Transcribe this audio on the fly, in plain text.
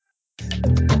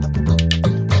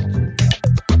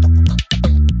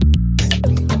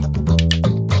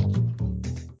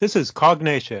This is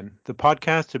Cognation, the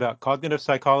podcast about cognitive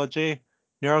psychology,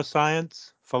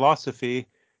 neuroscience, philosophy,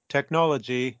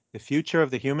 technology, the future of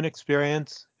the human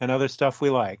experience, and other stuff we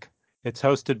like. It's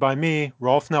hosted by me,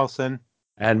 Rolf Nelson.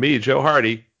 And me, Joe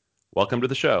Hardy. Welcome to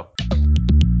the show.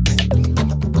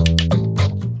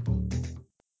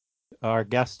 Our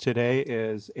guest today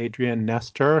is Adrian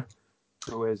Nestor,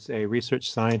 who is a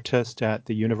research scientist at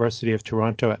the University of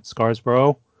Toronto at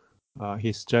Scarborough.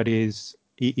 He studies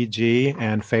EEG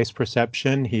and face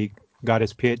perception. He got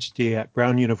his PhD at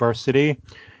Brown University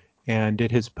and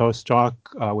did his postdoc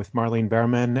with Marlene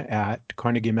Behrman at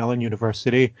Carnegie Mellon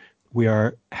University. We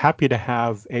are happy to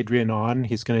have Adrian on.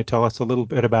 He's going to tell us a little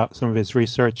bit about some of his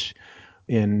research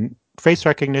in face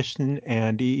recognition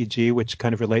and EEG, which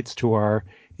kind of relates to our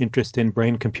interest in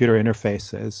brain-computer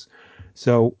interfaces.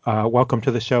 So welcome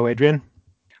to the show, Adrian.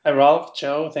 Hi, Rolf,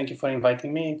 Joe. Thank you for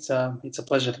inviting me. It's a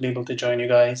pleasure to be able to join you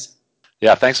guys.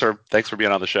 Yeah, thanks for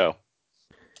being on the show.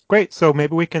 Great. So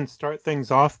maybe we can start things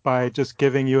off by just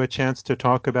giving you a chance to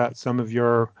talk about some of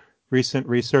your recent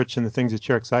research and the things that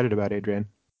you're excited about, Adrian.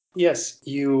 Yes,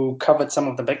 you covered some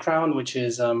of the background, which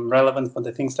is relevant for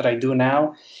the things that I do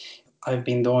now. I've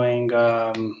been doing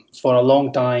for a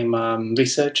long time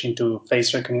research into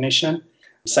face recognition,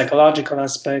 psychological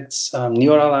aspects,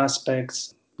 neural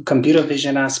aspects, computer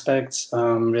vision aspects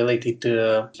related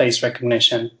to face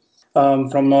recognition.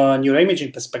 From a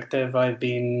neuroimaging perspective, I've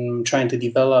been trying to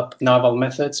develop novel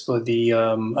methods for the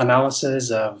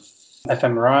analysis of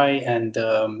fMRI and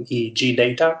EEG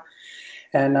data.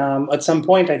 And at some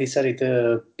point, I decided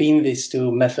to pin these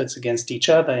two methods against each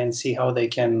other and see how they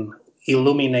can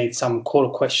illuminate some core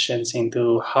questions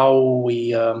into how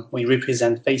we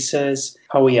represent faces,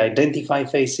 how we identify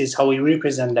faces, how we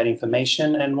represent that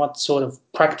information, and what sort of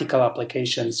practical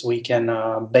applications we can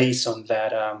base on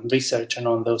that research and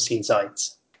on those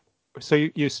insights. So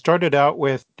you started out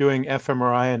with doing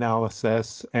fMRI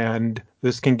analysis, and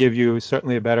this can give you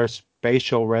certainly a better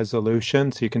spatial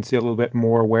resolution, so you can see a little bit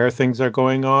more where things are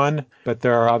going on. But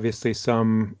there are obviously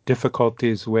some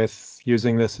difficulties with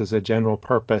using this as a general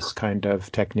purpose kind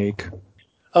of technique.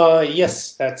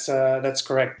 Yes, that's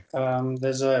correct.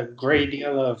 There's a great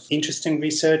deal of interesting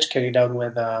research carried out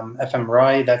with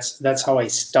fMRI. That's how I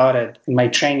started my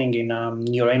training in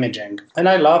neuroimaging, and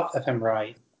I love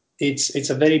fMRI. It's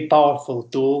a very powerful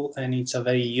tool and it's a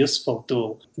very useful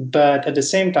tool, but at the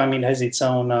same time it has its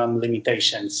own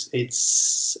limitations.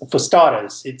 It's, for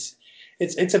starters, it's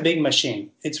a big machine.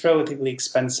 It's relatively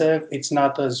expensive. It's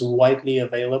not as widely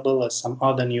available as some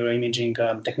other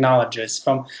neuroimaging technologies.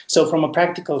 From a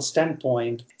practical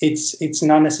standpoint, it's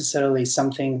not necessarily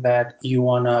something that you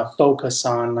want to focus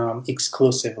on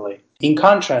exclusively. In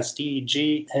contrast,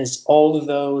 EEG has all of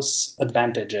those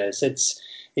advantages.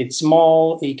 It's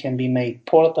small, it can be made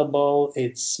portable,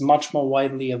 it's much more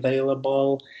widely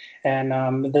available, and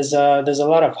there's a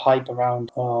lot of hype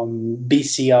around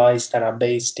BCIs that are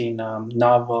based in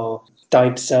novel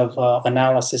types of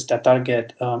analysis that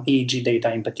target EEG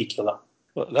data in particular.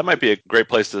 Well, that might be a great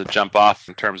place to jump off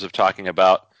in terms of talking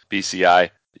about BCI.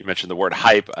 You mentioned the word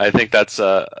hype. I think that's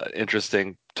an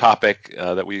interesting topic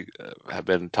that we have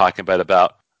been talking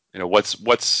about. You know,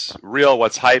 what's real,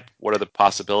 what's hype, what are the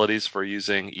possibilities for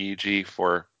using EEG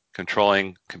for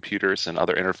controlling computers and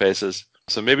other interfaces.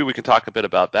 So maybe we can talk a bit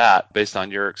about that based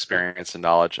on your experience and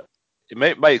knowledge. It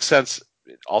may make sense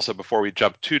also, before we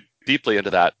jump too deeply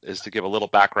into that, is to give a little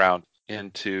background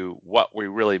into what we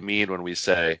really mean when we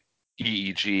say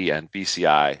EEG and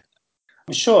BCI.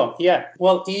 Sure, yeah.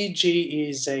 Well, EEG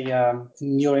is a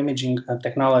neuroimaging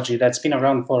technology that's been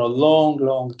around for a long,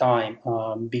 long time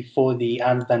before the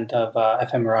advent of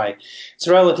fMRI. It's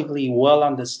relatively well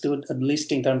understood, at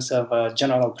least in terms of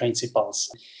general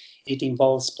principles. It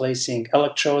involves placing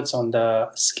electrodes on the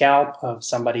scalp of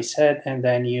somebody's head, and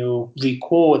then you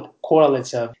record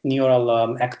correlates of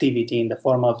neural activity in the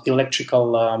form of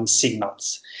electrical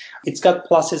signals. It's got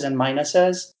pluses and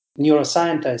minuses.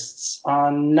 Neuroscientists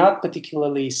are not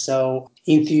particularly so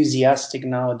enthusiastic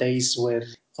nowadays with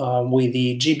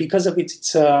EEG because of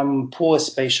its poor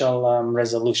spatial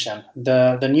resolution.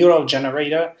 The neural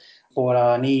generator for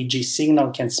an EEG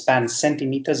signal can span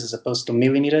centimeters as opposed to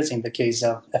millimeters in the case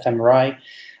of fMRI.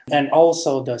 And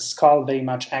also the skull very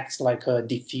much acts like a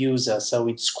diffuser, so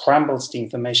it scrambles the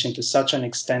information to such an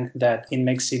extent that it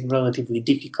makes it relatively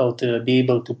difficult to be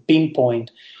able to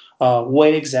pinpoint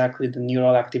where exactly the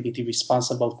neural activity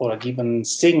responsible for a given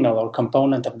signal or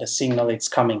component of the signal it's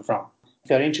coming from. If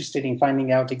you're interested in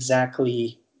finding out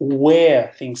exactly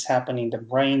where things happen in the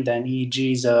brain, then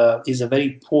EEG is a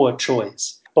very poor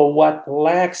choice. But what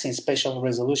lacks in spatial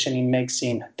resolution, it makes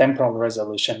in temporal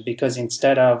resolution, because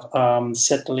instead of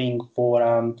settling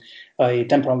for a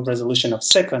temporal resolution of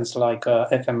seconds like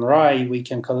fMRI, we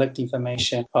can collect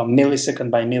information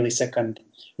millisecond by millisecond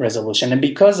resolution. And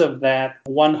because of that,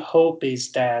 one hope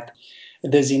is that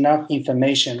there's enough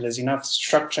information, there's enough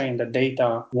structure in the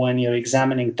data when you're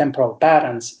examining temporal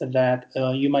patterns that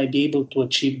you might be able to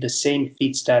achieve the same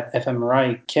feats that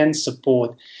fMRI can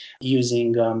support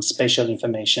using spatial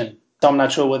information. So I'm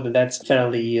not sure whether that's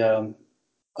fairly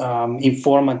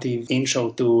informative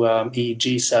intro to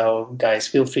EEG. So guys,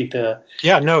 feel free to.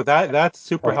 Yeah, no, that's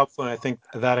super helpful, and I think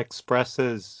that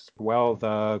expresses well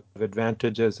the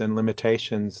advantages and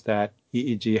limitations that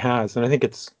EEG has. And I think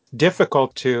it's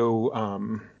difficult to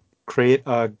create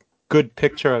a good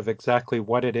picture of exactly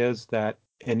what it is that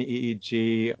an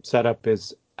EEG setup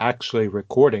is actually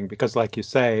recording, because like you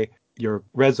say, your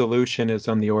resolution is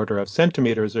on the order of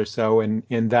centimeters or so, and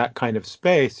in that kind of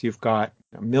space, you've got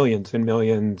millions and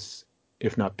millions,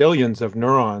 if not billions, of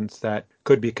neurons that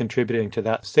could be contributing to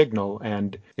that signal,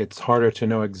 and it's harder to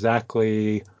know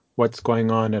exactly what's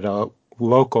going on at a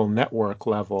local network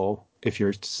level if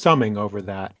you're summing over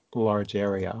that large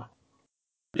area.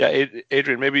 Yeah,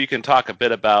 Adrian, maybe you can talk a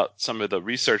bit about some of the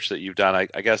research that you've done,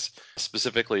 I guess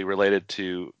specifically related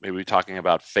to maybe talking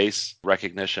about face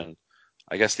recognition.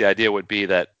 I guess the idea would be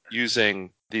that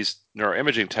using these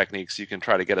neuroimaging techniques, you can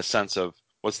try to get a sense of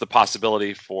what's the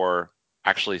possibility for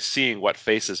actually seeing what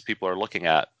faces people are looking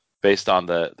at based on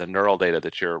the neural data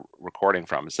that you're recording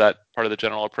from. Is that part of the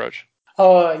general approach?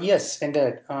 Yes,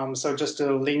 indeed. So just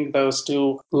to link those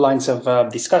two lines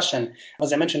of discussion,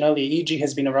 as I mentioned earlier, EEG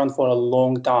has been around for a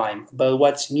long time. But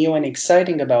what's new and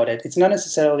exciting about it, it's not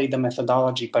necessarily the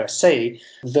methodology per se,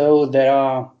 though there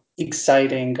are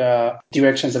exciting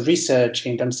directions of research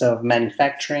in terms of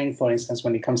manufacturing, for instance,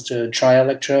 when it comes to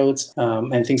tri-electrodes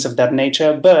and things of that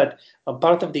nature. But a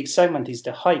part of the excitement is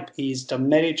the hype, is the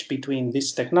marriage between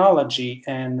this technology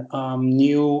and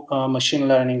new machine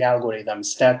learning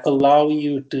algorithms that allow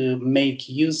you to make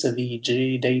use of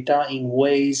EEG data in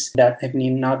ways that have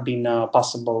not been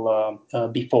possible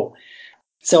before.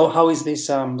 So how is this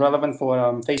relevant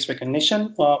for face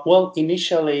recognition? Well,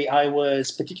 initially, I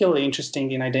was particularly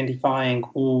interested in identifying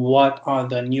what are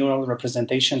the neural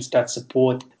representations that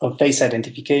support face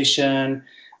identification,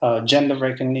 gender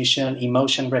recognition,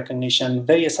 emotion recognition,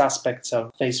 various aspects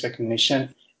of face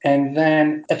recognition. And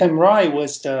then fMRI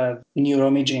was the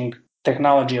neuroimaging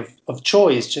technology of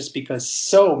choice, just because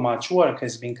so much work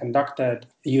has been conducted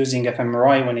using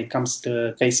fMRI when it comes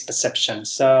to face perception.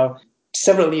 So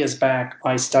several years back,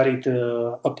 I started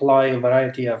to apply a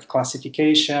variety of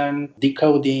classification,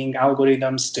 decoding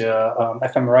algorithms to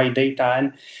fMRI data,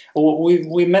 and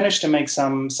we managed to make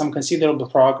some considerable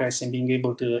progress in being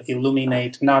able to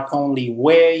illuminate not only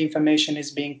where information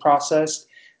is being processed,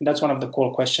 and that's one of the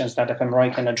core questions that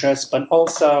fMRI can address, but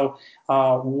also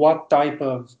what type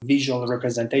of visual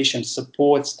representation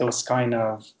supports those kind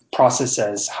of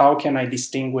processes. How can I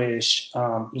distinguish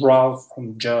Ralph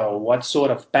from Joe? What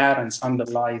sort of patterns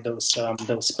underlie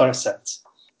those percepts?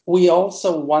 We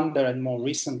also wondered more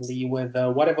recently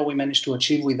whether whatever we managed to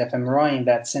achieve with fMRI in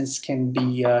that sense can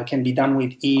be done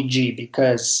with EEG,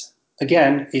 because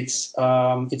again, it's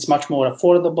much more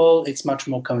affordable, it's much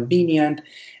more convenient,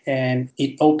 and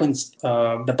it opens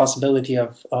the possibility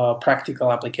of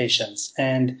practical applications.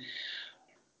 And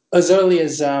as early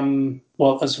as,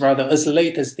 as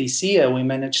late as this year, we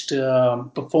managed to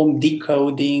perform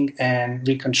decoding and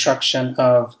reconstruction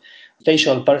of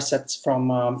facial percepts from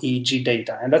EEG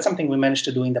data. And that's something we managed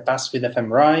to do in the past with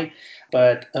fMRI.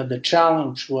 But the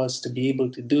challenge was to be able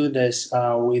to do this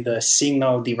with a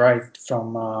signal derived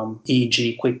from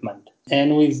EEG equipment.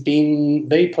 And we've been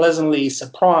very pleasantly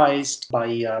surprised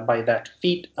by that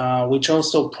feat, which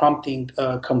also prompted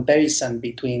a comparison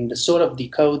between the sort of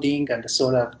decoding and the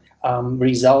sort of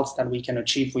results that we can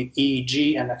achieve with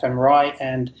EEG and fMRI.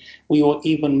 And we were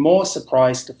even more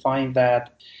surprised to find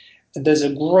that there's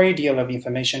a great deal of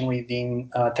information within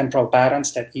temporal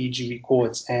patterns that EEG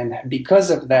records. And because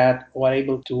of that, we're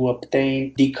able to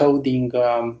obtain decoding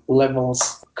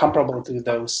levels comparable to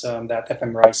those that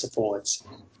fMRI supports.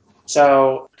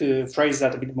 So to phrase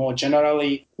that a bit more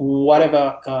generally,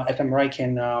 whatever fMRI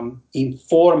can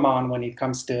inform on when it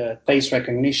comes to face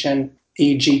recognition,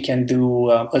 EEG can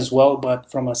do as well, but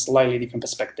from a slightly different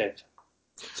perspective.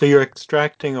 So you're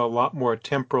extracting a lot more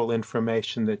temporal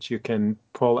information that you can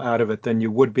pull out of it than you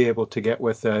would be able to get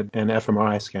with an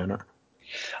fMRI scanner.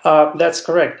 That's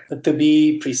correct. To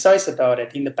be precise about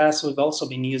it, in the past we've also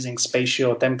been using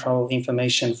spatio-temporal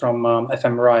information from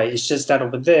fMRI. It's just that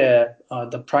over there,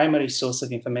 the primary source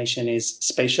of information is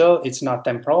spatial, it's not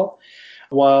temporal.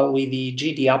 While with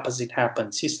EEG, the opposite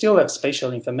happens. You still have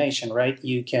spatial information, right?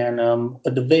 You can,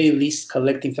 at the very least,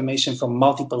 collect information from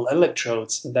multiple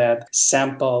electrodes that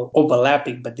sample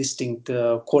overlapping but distinct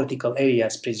cortical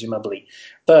areas, presumably.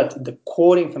 But the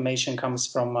core information comes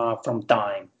from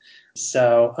time.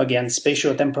 So again,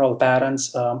 spatio-temporal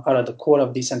patterns are at the core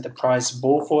of this enterprise,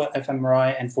 both for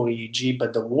fMRI and for EEG,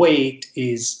 but the weight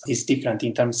is different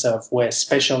in terms of where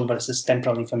spatial versus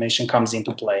temporal information comes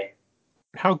into play.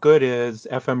 How good is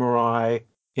fMRI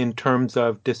in terms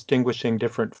of distinguishing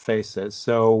different faces?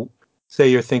 So say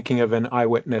you're thinking of an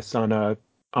eyewitness on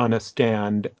a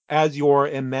stand. As you're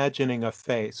imagining a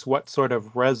face, what sort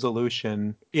of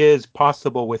resolution is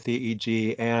possible with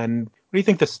EEG? And what do you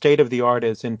think the state of the art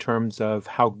is in terms of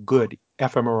how good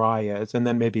fMRI is? And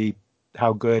then maybe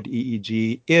how good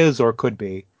EEG is or could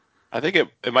be? I think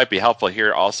it might be helpful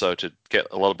here also to get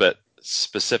a little bit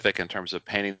specific in terms of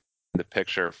painting the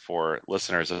picture for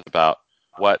listeners about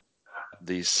what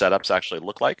these setups actually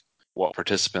look like, what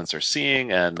participants are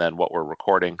seeing, and then what we're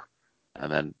recording,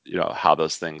 and then how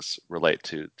those things relate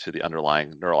to the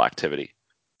underlying neural activity,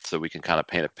 so we can kind of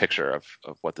paint a picture of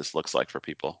what this looks like for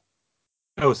people.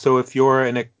 Oh, so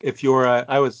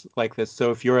I was like this.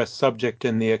 So if you're a subject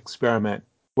in the experiment,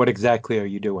 what exactly are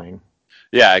you doing?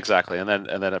 Yeah, exactly. And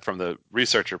then from the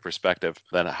researcher perspective,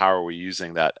 then how are we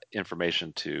using that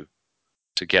information to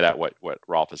get at what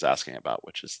Rolf is asking about,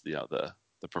 which is the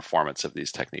performance of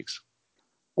these techniques?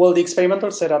 Well, the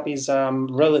experimental setup is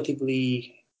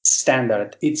relatively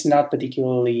standard. It's not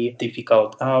particularly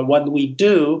difficult. What we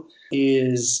do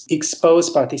is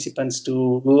expose participants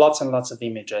to lots and lots of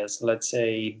images, let's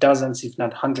say dozens, if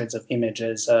not hundreds of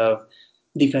images of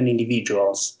different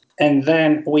individuals. And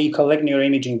then we collect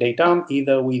neuroimaging data,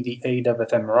 either with the aid of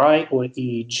fMRI or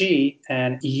EEG.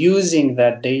 And using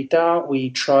that data,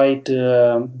 we try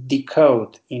to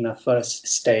decode in a first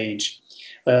stage.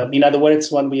 In other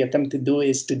words, what we attempt to do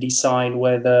is to decide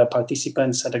whether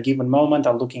participants at a given moment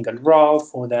are looking at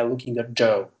Ralph or they're looking at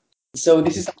Joe. So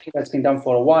this is something that's been done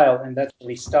for a while, and that's where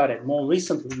we started. More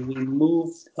recently,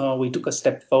 we took a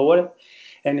step forward,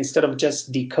 and instead of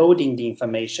just decoding the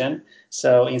information,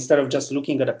 so instead of just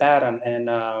looking at a pattern and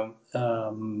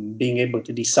being able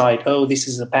to decide, oh, this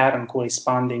is a pattern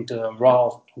corresponding to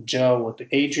Ralph, to Joe, or to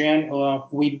Adrian,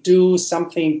 we do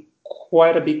something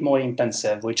quite a bit more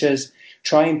intensive, which is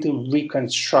trying to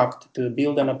reconstruct, to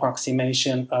build an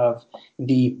approximation of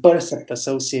the percept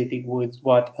associated with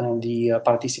what the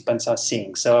participants are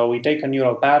seeing. So we take a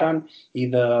neural pattern,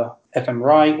 either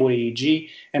fMRI or EEG,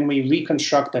 and we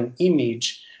reconstruct an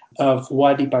image of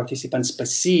what the participants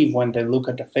perceive when they look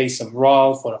at the face of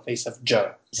Ralph or the face of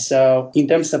Joe. So in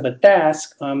terms of a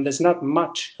task, there's not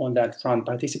much on that front.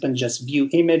 Participants just view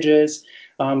images.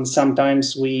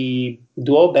 Sometimes we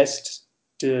do our best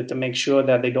to make sure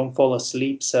that they don't fall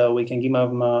asleep, so we can give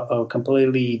them a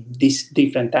completely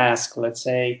different task. Let's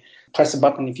say, press a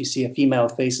button if you see a female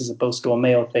face as opposed to a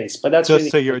male face. But that's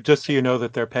just so you know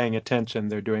that they're paying attention,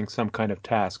 they're doing some kind of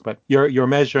task. But you're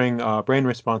measuring brain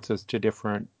responses to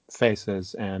different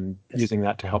faces and using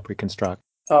that to help reconstruct.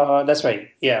 That's right.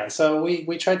 Yeah. So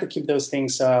we try to keep those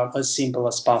things as simple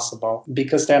as possible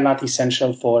because they're not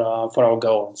essential for our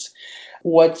goals.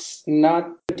 What's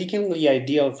not particularly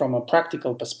ideal from a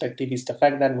practical perspective is the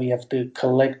fact that we have to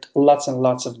collect lots and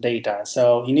lots of data.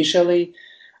 So initially,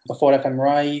 for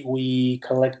fMRI, we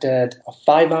collected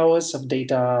 5 hours of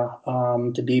data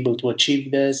to be able to achieve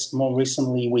this. More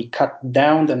recently, we cut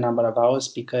down the number of hours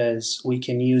because we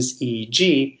can use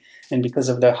EEG. And because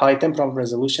of the high temporal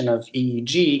resolution of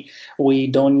EEG, we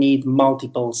don't need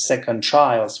multiple second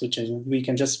trials, which is we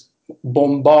can just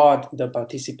bombard the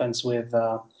participants with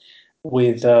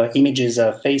images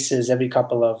of faces every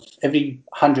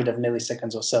 100 of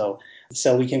milliseconds or so.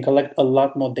 So we can collect a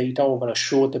lot more data over a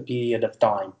shorter period of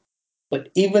time. But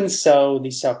even so,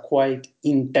 these are quite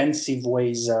intensive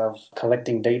ways of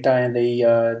collecting data, and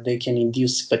they can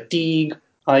induce fatigue.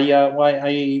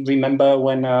 I remember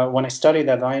when I studied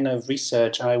that line of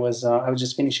research, I was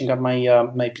just finishing up my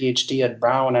PhD at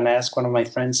Brown, and I asked one of my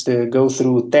friends to go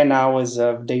through 10 hours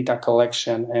of data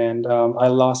collection, and I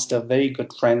lost a very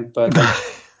good friend, but I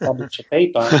published a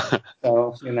paper.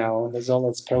 So there's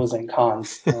always pros and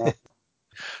cons.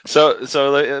 So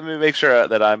let me make sure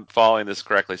that I'm following this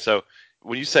correctly. So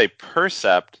when you say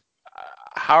percept,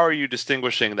 how are you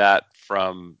distinguishing that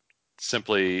from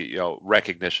simply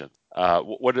recognition?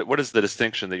 What is the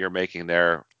distinction that you're making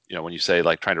there? When you say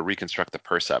like trying to reconstruct the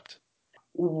percept?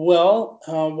 Well,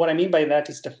 what I mean by that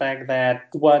is the fact that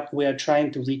what we are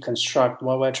trying to reconstruct,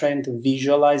 what we're trying to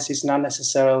visualize is not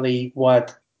necessarily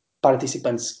what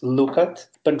participants look at,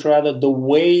 but rather the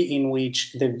way in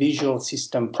which the visual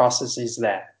system processes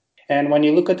that. And when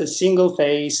you look at a single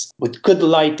face with good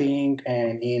lighting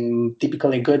and in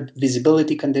typically good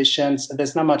visibility conditions,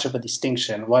 there's not much of a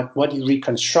distinction. What you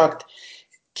reconstruct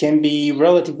can be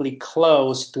relatively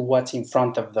close to what's in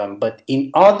front of them. But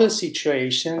in other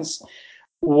situations,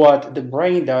 what the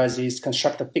brain does is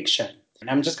construct a fiction. And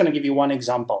I'm just going to give you one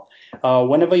example.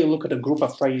 Whenever you look at a group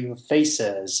of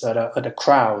faces at a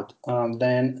crowd,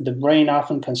 then the brain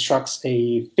often constructs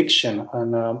a fiction,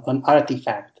 an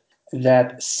artifact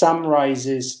that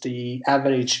summarizes the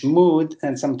average mood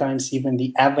and sometimes even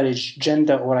the average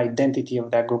gender or identity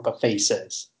of that group of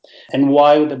faces. And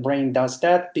why the brain does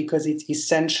that? Because it's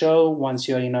essential once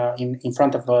you're in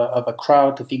front of a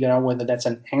crowd to figure out whether that's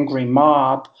an angry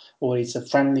mob or it's a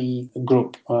friendly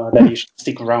group that you should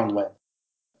stick around with.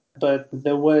 But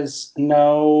there was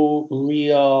no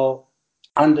real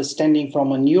understanding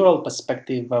from a neural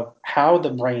perspective of how the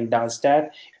brain does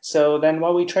that. So then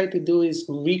what we try to do is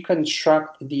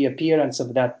reconstruct the appearance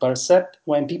of that percept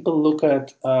when people look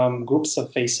at groups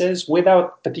of faces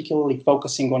without particularly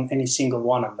focusing on any single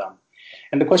one of them.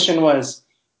 And the question was,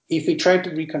 if we try to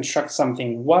reconstruct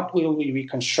something, what will we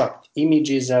reconstruct?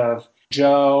 Images of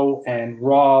Joe and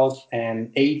Rolf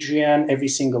and Adrian, every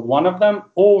single one of them,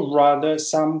 or rather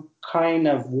some kind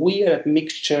of weird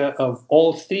mixture of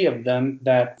all three of them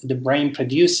that the brain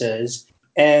produces.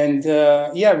 And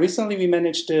recently we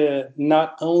managed to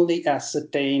not only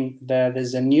ascertain that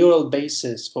there's a neural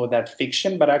basis for that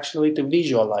fiction, but actually to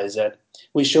visualize it.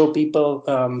 We show people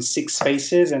 6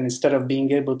 faces, and instead of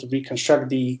being able to reconstruct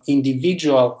the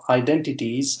individual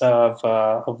identities of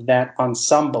that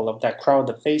ensemble, of that crowd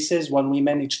of faces, what we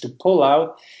managed to pull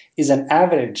out is an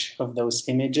average of those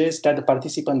images that the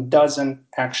participant doesn't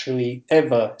actually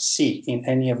ever see in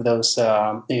any of those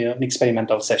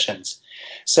experimental sessions.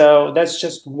 So that's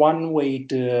just one way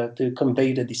to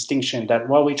convey the distinction that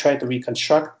what we try to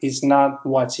reconstruct is not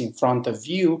what's in front of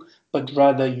you, but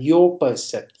rather your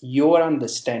percept, your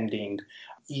understanding,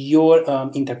 your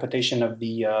interpretation of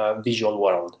the visual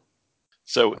world.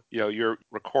 So, you're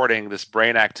recording this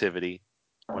brain activity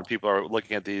when people are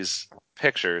looking at these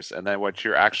pictures, and then what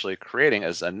you're actually creating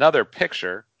is another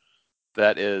picture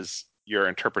that is your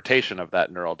interpretation of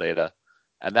that neural data.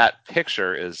 And that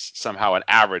picture is somehow an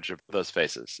average of those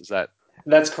faces. Is that?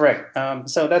 That's correct.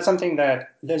 So that's something that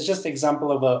there's just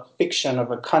example of a fiction,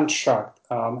 of a construct.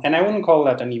 And I wouldn't call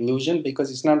that an illusion because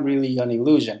it's not really an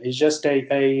illusion. It's just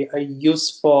a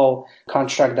useful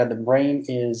construct that the brain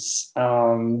is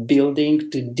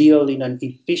building to deal in an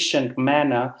efficient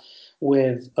manner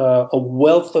with a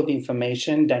wealth of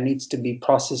information that needs to be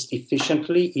processed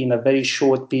efficiently in a very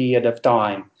short period of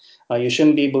time. You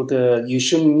shouldn't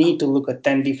need to look at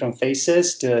 10 different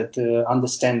faces to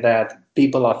understand that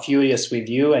people are furious with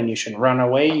you and you should run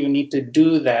away. You need to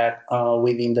do that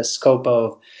within the scope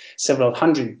of several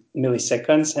hundred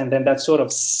milliseconds. And then that sort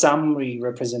of summary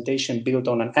representation built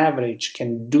on an average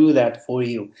can do that for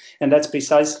you. And that's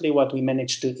precisely what we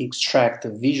managed to extract,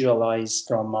 visualize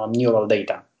from neural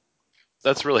data.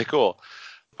 That's really cool.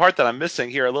 The part that I'm missing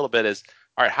here a little bit is,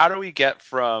 all right, how do we get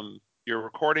from you're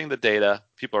recording the data,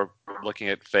 people are looking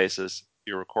at faces,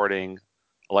 you're recording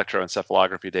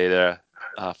electroencephalography data,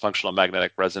 functional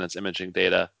magnetic resonance imaging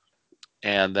data,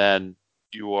 and then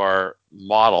your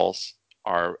models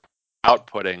are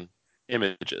outputting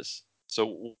images.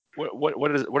 So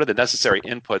what are the necessary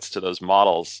inputs to those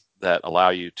models that allow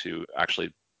you to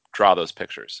actually draw those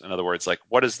pictures? In other words, like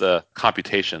what is the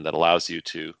computation that allows you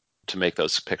to make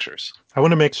those pictures? I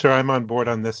want to make sure I'm on board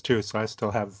on this too, so I still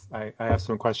have I have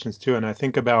some questions too, and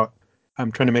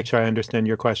I'm trying to make sure I understand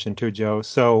your question too, Joe.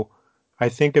 So I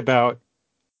think about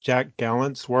Jack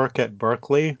Gallant's work at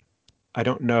Berkeley. I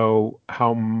don't know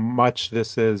how much the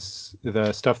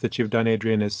stuff that you've done,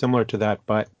 Adrian, is similar to that,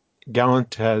 but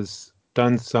Gallant has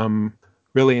done some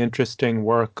really interesting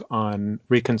work on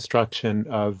reconstruction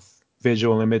of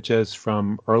visual images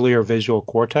from earlier visual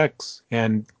cortex,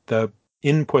 and the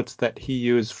inputs that he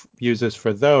uses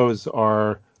for those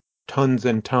are tons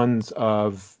and tons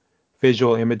of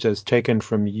visual images taken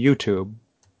from YouTube.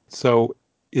 So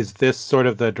is this sort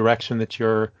of the direction that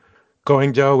you're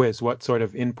going, Joe? Is what sort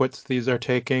of inputs these are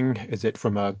taking? Is it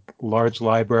from a large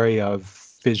library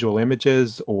of visual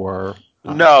images or?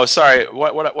 No, sorry.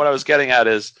 What I was getting at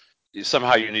is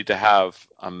somehow you need to have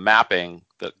a mapping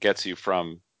that gets you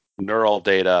from neural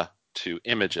data to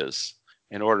images.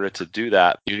 In order to do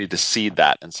that, you need to seed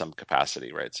that in some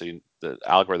capacity, right? So the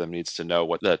algorithm needs to know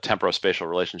what the temporospatial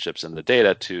relationships in the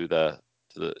data to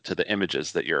the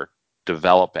images that you're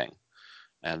developing,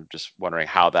 and just wondering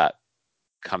how that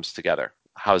comes together.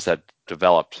 How is that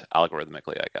developed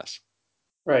algorithmically, I guess?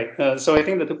 Right. So I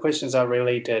think the two questions are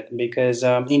related because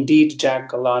indeed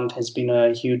Jack Gallant has been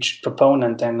a huge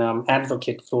proponent and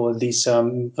advocate for this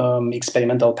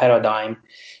experimental paradigm,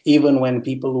 even when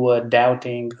people were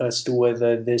doubting as to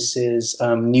whether this is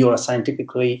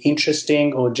neuroscientifically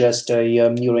interesting or just a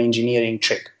neuroengineering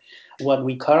trick. What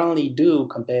we currently do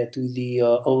compared to the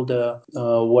older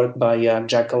work by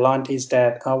Jack Gallant is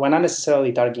that we're not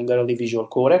necessarily targeting early visual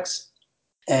cortex.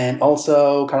 And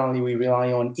also, currently, we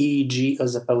rely on EEG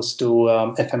as opposed to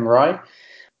fMRI.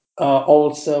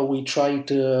 Also, we try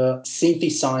to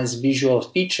synthesize visual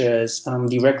features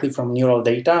directly from neural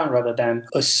data rather than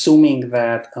assuming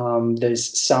that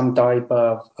there's some type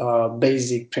of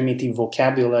basic primitive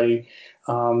vocabulary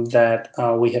that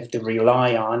we have to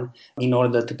rely on in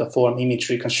order to perform image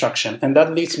reconstruction. And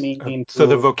that leads me into... So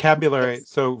the vocabulary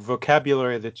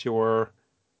that you're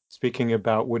speaking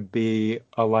about would be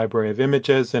a library of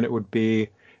images, and it would be,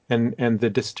 and the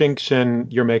distinction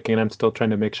you're making, and I'm still trying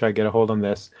to make sure I get a hold on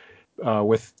this,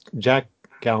 with Jack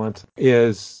Gallant,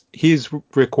 is he's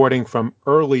recording from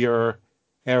earlier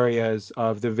areas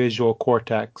of the visual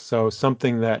cortex, so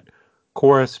something that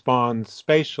corresponds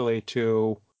spatially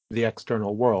to the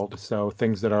external world. So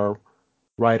things that are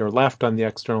right or left on the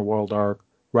external world are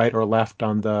right or left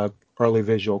on the early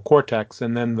visual cortex,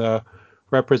 and then the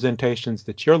representations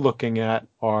that you're looking at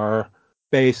are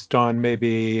based on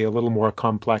maybe a little more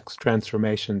complex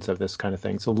transformations of this kind of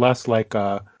thing. So less like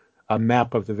a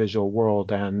map of the visual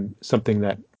world and something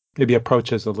that maybe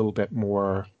approaches a little bit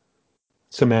more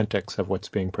semantics of what's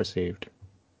being perceived.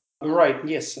 Right,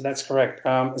 yes, that's correct.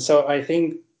 So I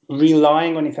think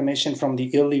relying on information from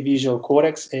the early visual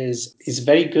cortex is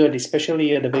very good,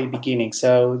 especially at the very beginning.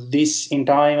 So this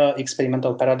entire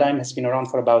experimental paradigm has been around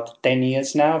for about 10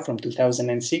 years now, from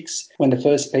 2006, when the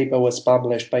first paper was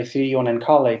published by Firion and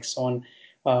colleagues on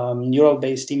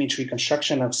neural-based image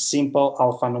reconstruction of simple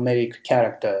alphanumeric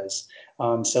characters.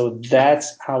 So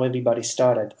that's how everybody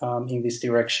started in this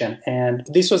direction. And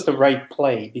this was the right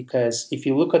play, because if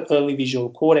you look at early visual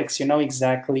cortex, you know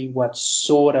exactly what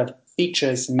sort of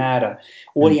features matter,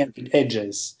 oriented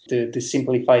edges, to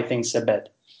simplify things a bit.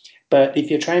 But if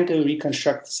you're trying to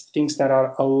reconstruct things that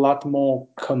are a lot more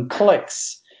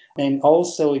complex, and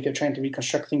also if you're trying to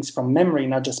reconstruct things from memory,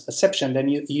 not just perception, then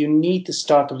you need to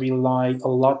start to rely a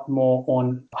lot more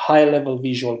on high-level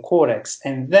visual cortex.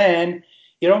 And then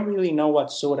you don't really know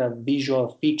what sort of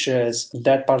visual features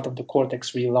that part of the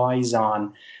cortex relies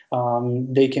on.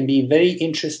 They can be very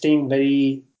interesting,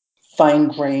 very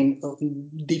fine-grained,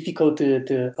 difficult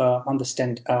to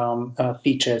understand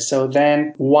features. So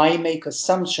then why make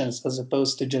assumptions as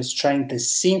opposed to just trying to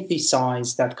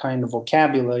synthesize that kind of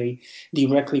vocabulary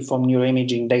directly from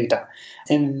neuroimaging data?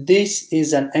 And this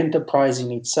is an enterprise in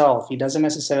itself. It doesn't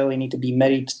necessarily need to be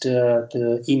married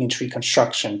to image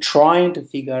reconstruction. Trying to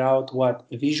figure out what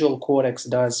visual cortex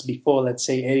does before, let's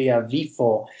say, area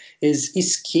V4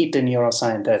 is key to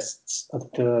neuroscientists,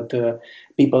 to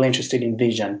people interested in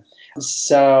vision.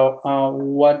 So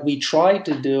what we try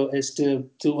to do is to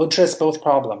address both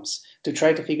problems, to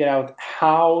try to figure out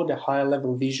how the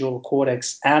high-level visual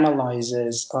cortex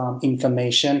analyzes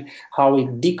information, how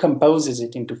it decomposes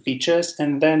it into features,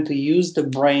 and then to use the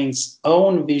brain's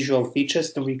own visual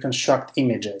features to reconstruct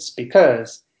images.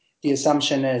 Because the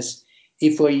assumption is,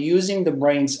 if we're using the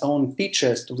brain's own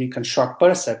features to reconstruct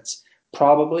percepts,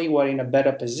 probably we're in a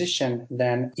better position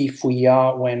than if we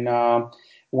are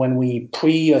when we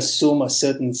pre-assume a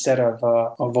certain set of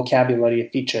vocabulary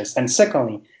features. And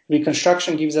secondly,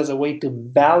 reconstruction gives us a way to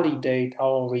validate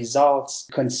our results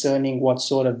concerning what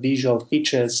sort of visual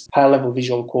features high-level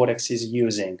visual cortex is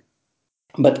using.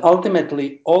 But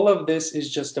ultimately, all of this is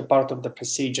just a part of the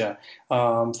procedure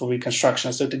for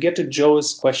reconstruction. So to get to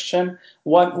Joe's question,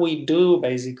 what we do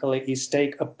basically is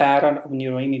take a pattern of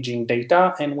neuroimaging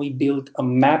data and we build a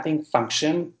mapping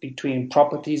function between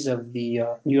properties of the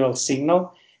neural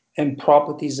signal and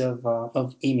properties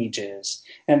of images.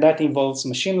 And that involves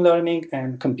machine learning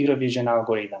and computer vision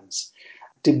algorithms.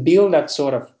 To build that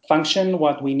sort of function,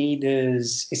 what we need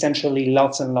is essentially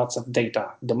lots and lots of data.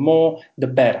 The more, the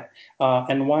better.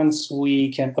 And once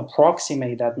we can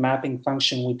approximate that mapping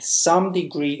function with some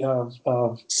degree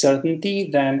of certainty,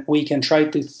 then we can try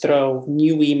to throw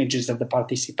new images of the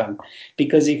participant.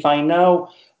 Because if I know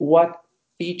what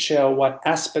feature, what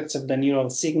aspects of the neural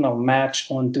signal match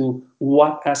onto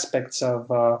what aspects of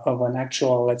an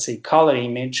actual, let's say, color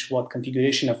image, what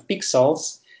configuration of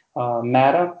pixels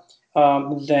matter,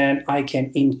 then I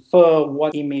can infer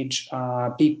what image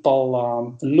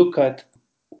people look at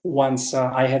once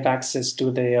I have access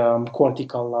to the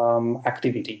cortical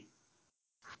activity.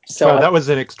 So Well, that was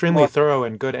an extremely thorough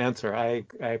and good answer. I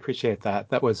appreciate that.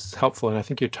 That was helpful, and I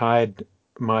think you tied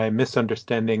my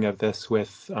misunderstanding of this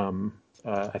with,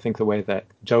 I think, the way that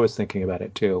Joe is thinking about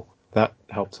it too. That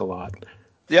helps a lot.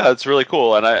 Yeah, it's really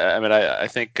cool, and I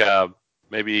think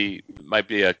maybe it might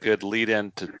be a good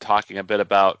lead-in to talking a bit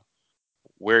about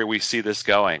where we see this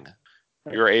going.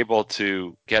 You're able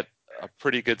to get a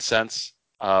pretty good sense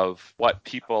of what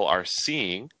people are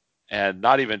seeing, and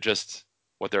not even just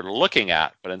what they're looking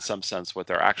at, but in some sense what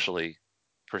they're actually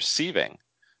perceiving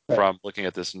from looking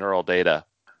at this neural data.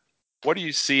 What do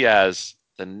you see as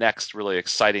the next really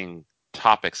exciting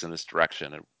topics in this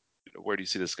direction, and where do you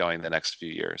see this going in the next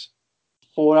few years?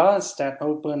 For us, that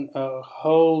open a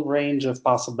whole range of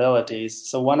possibilities.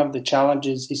 So one of the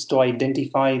challenges is to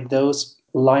identify those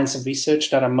lines of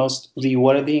research that are most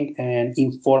rewarding and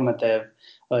informative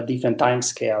at different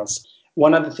timescales.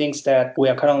 One of the things that we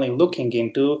are currently looking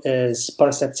into is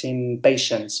percepts in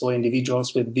patients or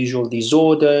individuals with visual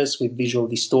disorders, with visual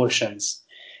distortions.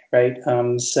 Right.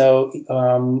 An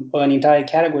entire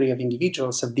category of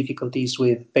individuals have difficulties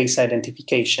with face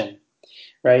identification.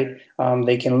 Right?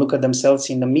 They can look at themselves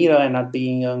in the mirror and not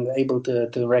being able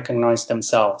to recognize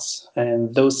themselves.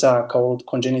 And those are called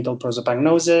congenital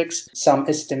prosopagnosics. Some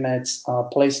estimates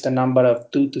place the number of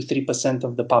 2 to 3%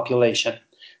 of the population.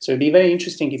 So it'd be very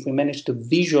interesting if we manage to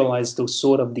visualize those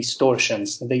sort of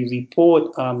distortions. They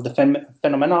report the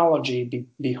phenomenology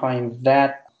behind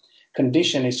that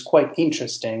condition is quite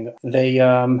interesting.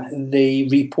 They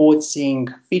report seeing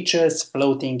features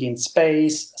floating in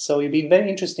space. So it'd be very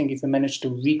interesting if we manage to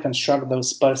reconstruct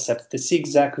those percepts to see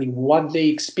exactly what they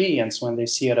experience when they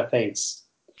see a face.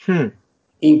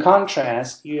 In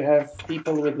contrast, you have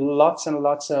people with lots and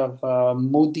lots of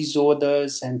mood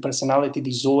disorders and personality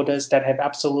disorders that have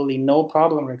absolutely no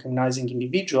problem recognizing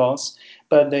individuals,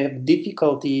 but they have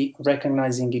difficulty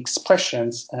recognizing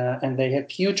expressions, and they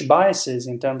have huge biases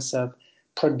in terms of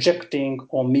projecting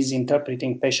or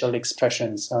misinterpreting facial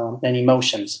expressions and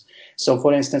emotions. So,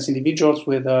 for instance, individuals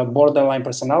with a borderline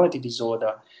personality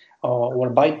disorder or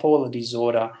bipolar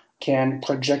disorder can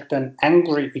project an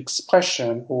angry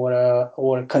expression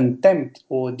or contempt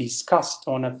or disgust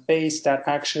on a face that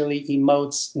actually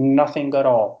emotes nothing at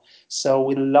all. So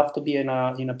we'd love to be in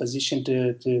a position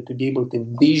to be able to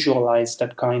visualize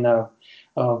that kind of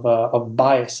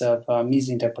bias, of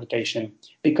misinterpretation,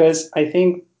 because I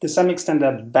think to some extent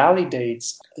that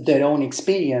validates their own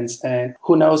experience, and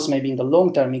who knows, maybe in the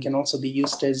long term it can also be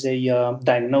used as a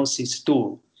diagnosis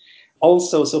tool.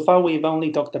 Also, so far we've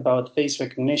only talked about face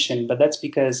recognition, but that's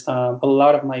because a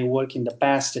lot of my work in the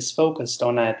past is focused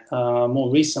on that. More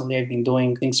recently, I've been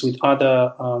doing things with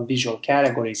other visual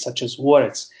categories, such as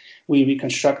words. We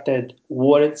reconstructed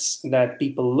words that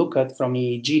people look at from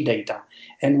EEG data.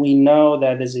 And we know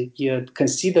that there's a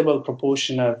considerable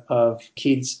proportion of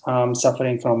kids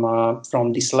suffering from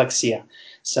dyslexia.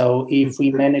 So if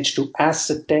we manage to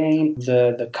ascertain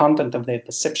the content of their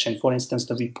perception, for instance,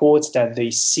 the reports that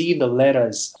they see the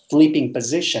letters flipping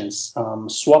positions,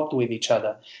 swapped with each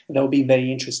other, that would be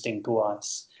very interesting to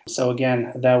us. So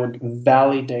again, that would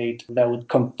validate, that would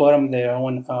confirm their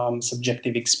own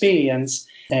subjective experience,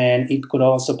 and it could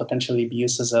also potentially be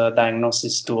used as a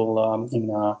diagnosis tool in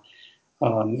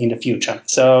the future.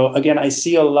 So again, I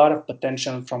see a lot of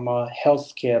potential from a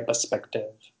healthcare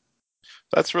perspective.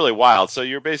 That's really wild. So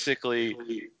you're basically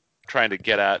trying to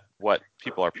get at what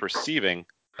people are perceiving,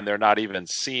 and they're not even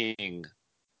seeing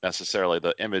necessarily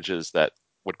the images that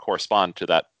would correspond to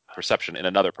that perception in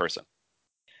another person.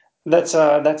 That's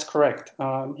correct.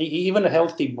 Even a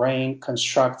healthy brain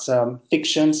constructs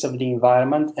fictions of the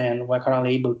environment, and we're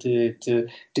currently able to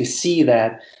see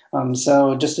that.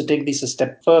 So just to take this a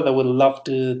step further, we'd love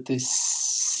to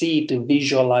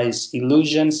visualize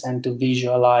illusions and to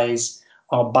visualize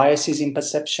biases in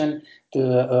perception,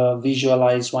 to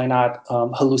visualize, why not,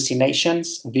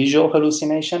 hallucinations, visual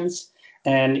hallucinations.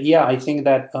 And yeah, I think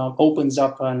that opens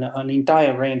up an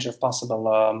entire range of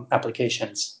possible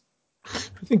applications.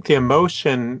 I think the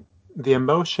emotion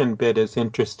bit is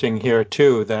interesting here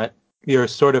too, that you're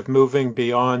sort of moving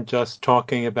beyond just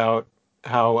talking about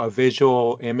how a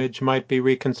visual image might be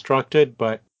reconstructed,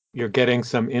 but you're getting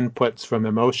some inputs from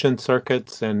emotion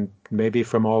circuits and maybe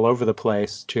from all over the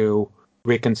place to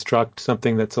reconstruct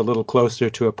something that's a little closer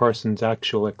to a person's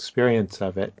actual experience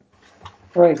of it.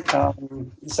 Right.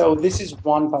 So this is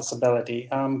one possibility.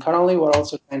 Currently, we're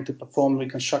also trying to perform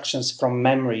reconstructions from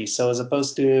memory. So as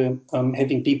opposed to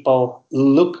having people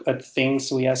look at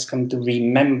things, we ask them to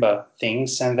remember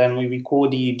things, and then we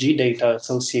record EEG data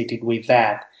associated with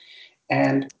that.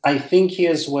 And I think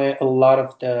here's where a lot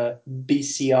of the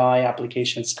BCI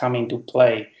applications come into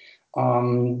play.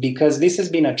 Because this has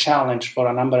been a challenge for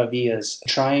a number of years,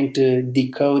 trying to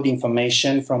decode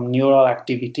information from neural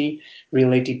activity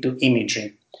related to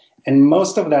imagery. And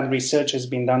most of that research has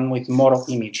been done with motor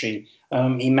imagery.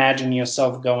 Imagine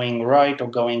yourself going right or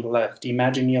going left.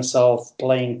 Imagine yourself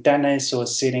playing tennis or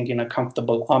sitting in a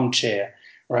comfortable armchair,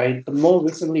 right? But more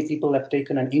recently, people have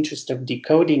taken an interest of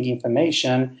decoding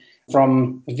information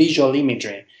from visual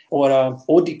imagery or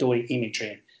auditory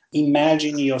imagery.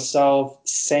 Imagine yourself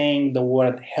saying the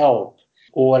word help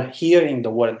or hearing the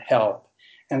word help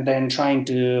and then trying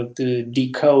to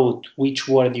decode which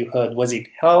word you heard. Was it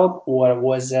help or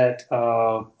was it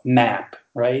map,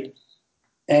 right?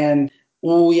 And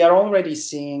we are already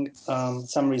seeing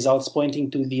some results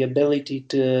pointing to the ability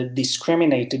to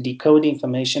discriminate, to decode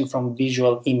information from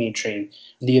visual imagery,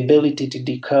 the ability to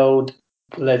decode,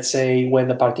 let's say, where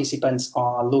the participants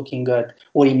are looking at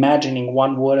or imagining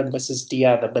one word versus the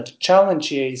other. But the challenge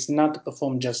here is not to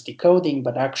perform just decoding,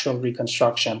 but actual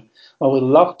reconstruction. What we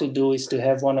love to do is to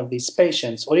have one of these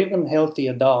patients or even healthy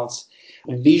adults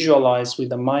visualize with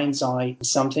the mind's eye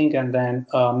something and then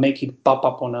make it pop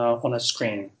up on a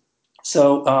screen.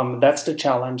 So that's the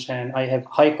challenge, and I have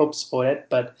high hopes for it.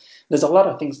 But there's a lot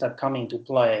of things that come into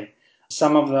play.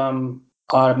 Some of them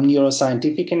are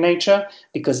neuroscientific in nature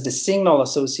because the signal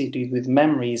associated with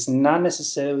memory is not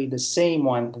necessarily the same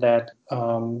one that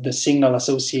the signal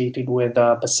associated with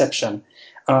perception.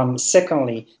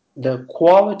 Secondly, the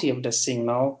quality of the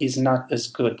signal is not as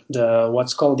good.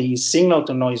 What's called the signal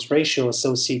to noise ratio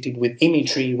associated with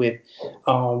imagery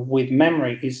with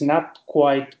memory is not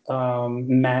quite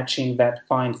matching that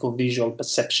fine for visual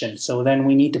perception. So then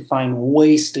we need to find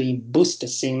ways to boost the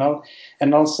signal,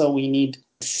 and also we need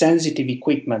sensitive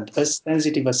equipment, as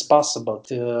sensitive as possible,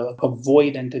 to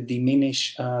avoid and to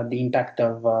diminish the impact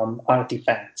of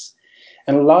artifacts.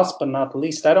 And last but not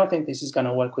least, I don't think this is going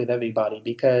to work with everybody,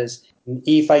 because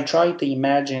if I try to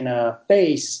imagine a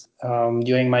face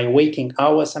during my waking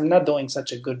hours, I'm not doing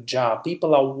such a good job.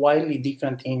 People are widely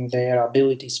different in their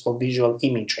abilities for visual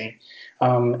imagery.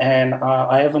 And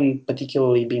I haven't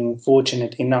particularly been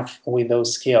fortunate enough with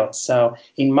those skills. So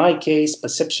in my case,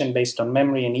 perception based on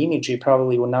memory and imagery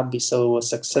probably will not be so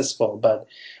successful. But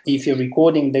if you're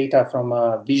recording data from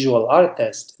a visual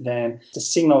artist, then the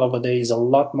signal over there is a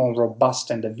lot more robust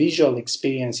and the visual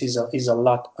experience is a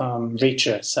lot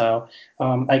richer. So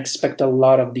I expect a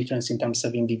lot of difference in terms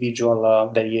of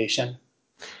individual variation.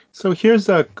 So here's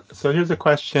a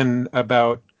question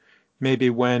about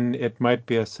maybe when it might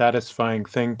be a satisfying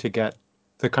thing to get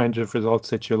the kinds of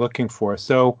results that you're looking for.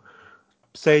 So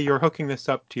say you're hooking this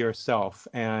up to yourself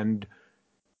and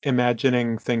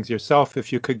imagining things yourself,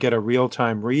 if you could get a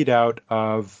real-time readout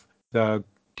of the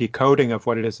decoding of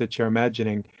what it is that you're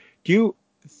imagining, do you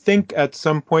think at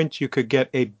some point you could get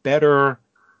a better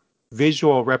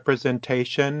visual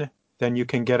representation than you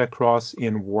can get across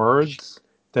in words,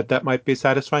 that might be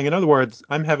satisfying? In other words,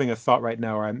 I'm having a thought right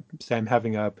now, or I'm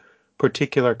having a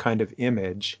particular kind of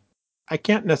image. I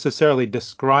can't necessarily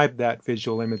describe that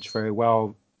visual image very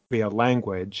well via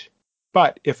language,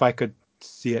 but if I could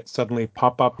see it suddenly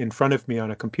pop up in front of me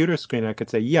on a computer screen, I could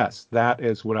say, yes, that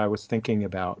is what I was thinking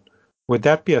about. Would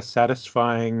that be a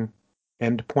satisfying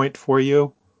endpoint for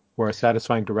you, or a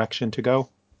satisfying direction to go?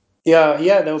 Yeah,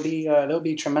 that'll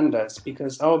be tremendous,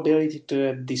 because our ability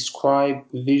to describe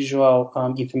visual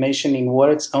information in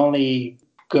words only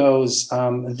goes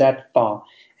that far.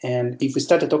 And if we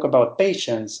start to talk about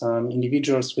patients,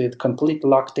 individuals with complete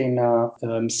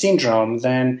locked-in syndrome,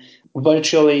 then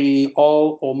virtually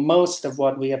all or most of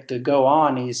what we have to go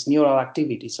on is neural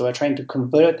activity. So we're trying to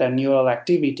convert that neural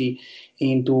activity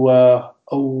into a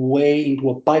way, into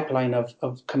a pipeline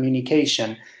of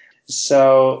communication.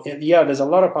 So yeah, there's a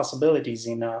lot of possibilities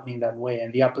in that way,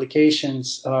 and the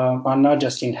applications are not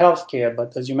just in healthcare,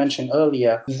 but as you mentioned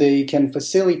earlier, they can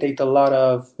facilitate a lot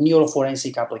of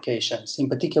neuroforensic applications, in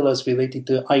particular related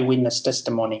to eyewitness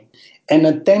testimony. And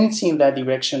attempts in that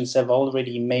directions have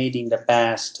already made in the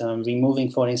past,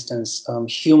 removing, for instance,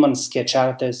 human sketch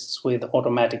artists with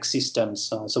automatic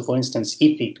systems. So, for instance,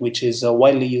 EPIC, which is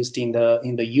widely used in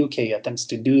the UK, attempts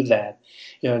to do that.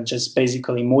 just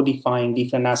basically modifying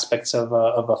different aspects of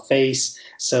a face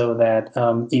so that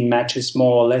it matches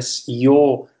more or less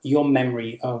your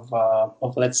memory of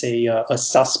let's say a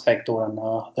suspect or an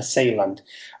assailant.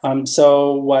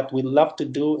 So what we love to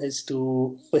do is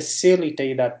to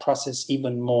facilitate that process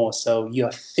even more. So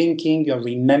you're thinking, you're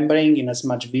remembering in as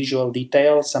much visual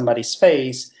detail somebody's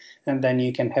face, and then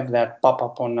you can have that pop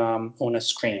up on a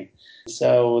screen.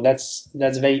 So that's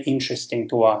very interesting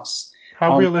to us.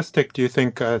 How realistic do you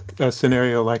think a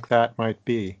scenario like that might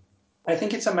be? I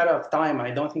think it's a matter of time.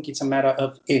 I don't think it's a matter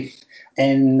of if.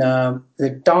 And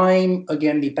the time,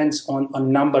 again, depends on a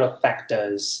number of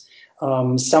factors.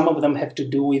 Some of them have to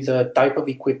do with the type of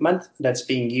equipment that's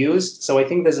being used. So I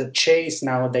think there's a chase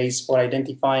nowadays for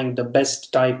identifying the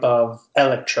best type of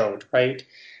electrode, right?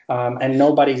 And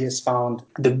nobody has found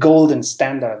the golden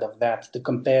standard of that to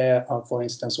compare, for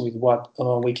instance, with what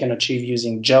we can achieve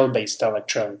using gel-based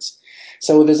electrodes.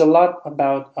 So there's a lot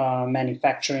about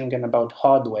manufacturing and about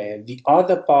hardware. The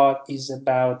other part is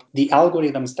about the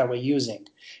algorithms that we're using.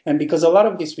 And because a lot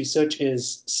of this research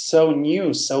is so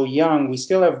new, so young, we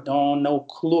still have no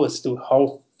clue as to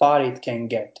how far it can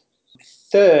get.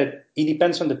 Third, it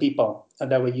depends on the people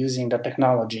that were using the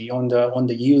technology, on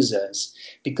the users.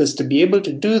 Because to be able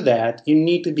to do that, you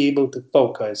need to be able to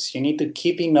focus. You need to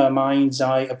keep in the mind's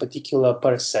eye a particular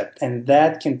percept, and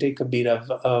that can take a bit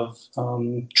of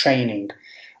training.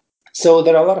 So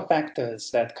there are a lot of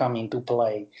factors that come into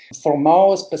play. From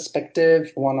our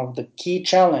perspective, one of the key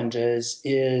challenges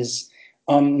is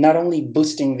not only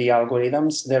boosting the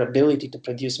algorithms, their ability to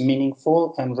produce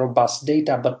meaningful and robust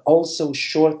data, but also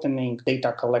shortening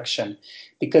data collection.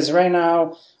 Because right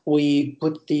now, we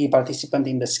put the participant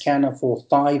in the scanner for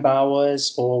 5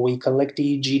 hours, or we collect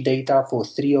EEG data for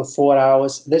 3 or 4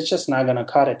 hours. That's just not going to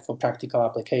cut it for practical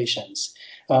applications.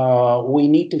 We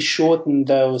need to shorten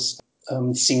those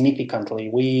significantly.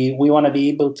 We want to be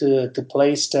able to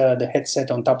place the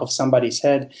headset on top of somebody's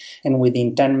head, and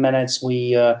within 10 minutes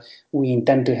we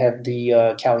intend to have the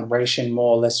calibration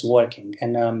more or less working.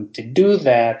 And to do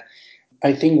that,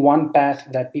 I think one path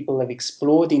that people have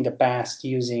explored in the past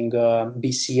using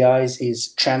BCIs is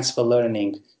transfer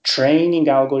learning, training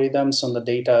algorithms on the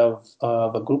data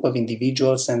of a group of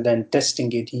individuals and then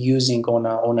testing it using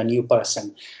on a new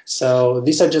person. So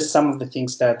these are just some of the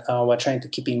things that we're trying to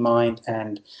keep in mind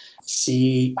and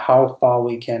see how far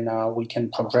we can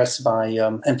progress by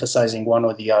emphasizing one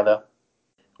or the other.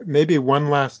 Maybe one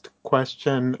last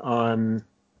question on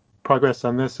progress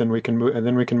on this, and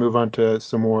then we can move on to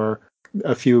some more,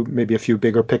 a few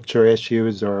bigger picture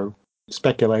issues or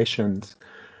speculations.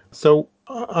 So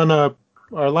on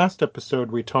our last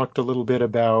episode, we talked a little bit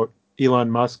about Elon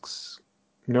Musk's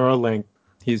Neuralink.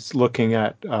 He's looking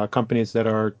at companies that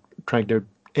are trying to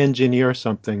engineer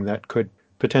something that could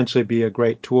potentially be a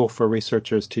great tool for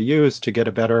researchers to use to get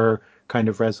a better kind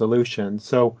of resolution.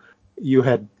 So you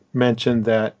had mentioned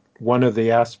that one of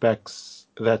the aspects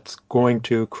that's going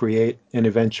to create an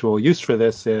eventual use for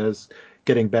this is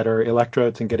getting better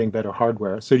electrodes and getting better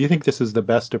hardware. So do you think this is the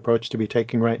best approach to be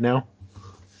taking right now?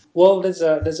 Well, there's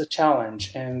a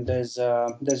challenge, and there's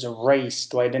a race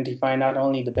to identify not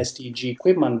only the best EEG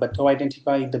equipment, but to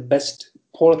identify the best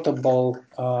portable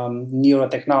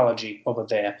neurotechnology over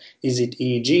there. Is it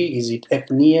EEG? Is it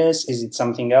FNIAS? Is it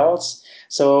something else?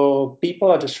 So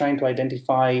people are just trying to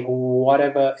identify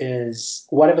whatever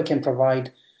can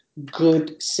provide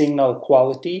good signal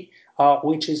quality,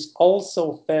 which is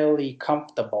also fairly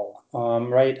comfortable,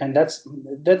 right? And that's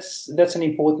an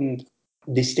important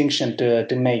distinction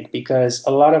to make, because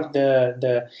a lot of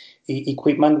the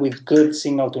equipment with good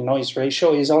signal to noise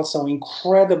ratio is also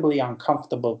incredibly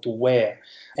uncomfortable to wear.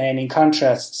 And in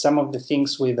contrast, some of the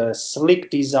things with a sleek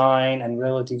design and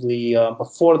relatively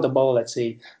affordable, let's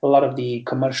say a lot of the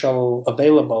commercial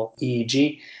available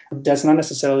EEG, does not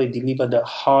necessarily deliver the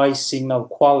high signal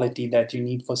quality that you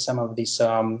need for some of these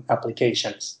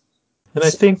applications. And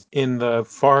I think in the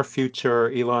far future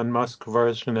Elon Musk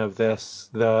version of this,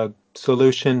 the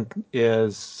solution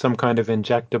is some kind of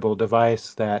injectable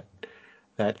device that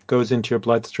goes into your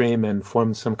bloodstream and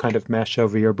forms some kind of mesh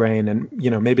over your brain. And,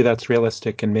 maybe that's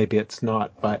realistic and maybe it's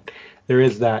not, but there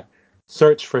is that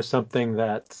search for something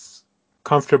that's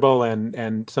comfortable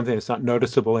and something that's not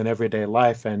noticeable in everyday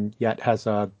life and yet has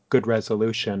a good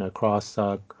resolution across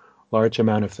a large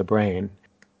amount of the brain.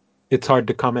 It's hard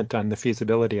to comment on the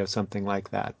feasibility of something like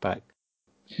that, but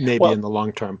maybe in the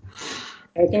long term.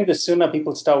 I think the sooner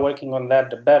people start working on that,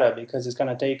 the better, because it's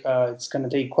going to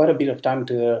take quite a bit of time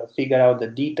to figure out the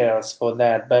details for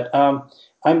that. But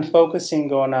I'm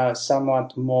focusing on a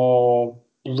somewhat more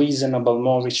reasonable,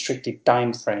 more restricted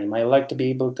time frame. I like to be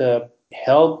able to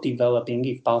help developing,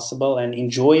 if possible, and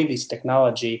enjoy this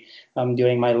technology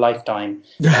during my lifetime.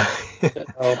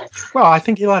 Well, I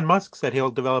think Elon Musk said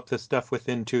he'll develop this stuff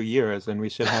within 2 years, and we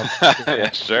should have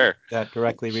Yeah, sure. that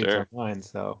directly reads Sure. our minds.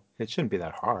 So it shouldn't be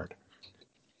that hard.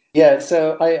 Yeah,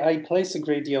 so I place a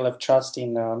great deal of trust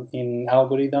in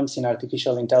algorithms, in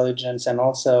artificial intelligence, and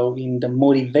also in the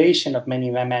motivation of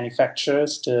many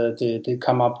manufacturers to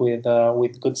come up with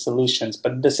good solutions.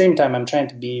 But at the same time, I'm trying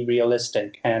to be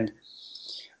realistic. And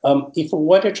if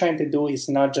what you're trying to do is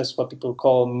not just what people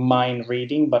call mind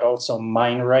reading, but also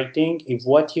mind writing, if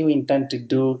what you intend to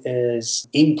do is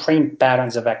imprint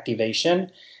patterns of activation,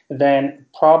 then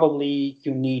probably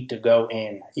you need to go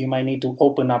in. You might need to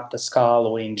open up the skull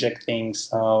or inject things.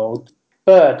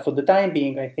 But for the time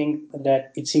being, I think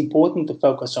that it's important to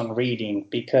focus on reading,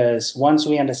 because once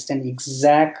we understand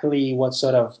exactly what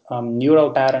sort of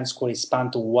neural patterns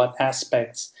correspond to what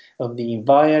aspects of the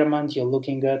environment you're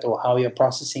looking at, or how you're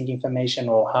processing information,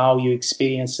 or how you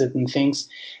experience certain things,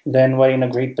 then we're in a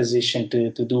great position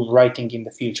to do writing in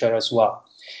the future as well.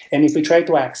 And if we try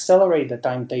to accelerate the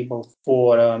timetable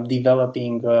for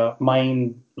developing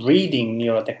mind reading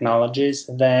neurotechnologies,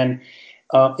 then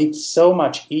it's so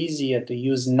much easier to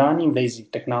use non-invasive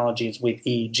technologies with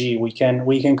EEG. We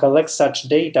can collect such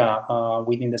data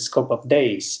within the scope of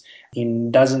days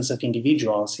in dozens of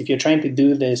individuals. If you're trying to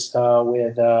do this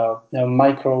with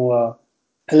micro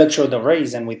electrode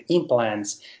arrays and with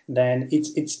implants, then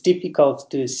it's difficult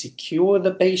to secure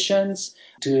the patients,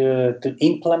 to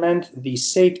implement the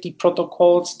safety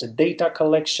protocols, the data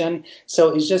collection.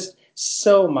 So it's just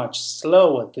so much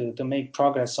slower to make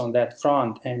progress on that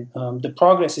front. And the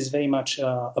progress is very much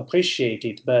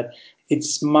appreciated, but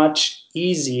it's much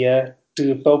easier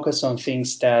to focus on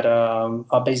things that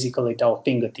are basically at our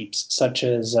fingertips, such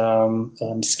as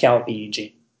scalp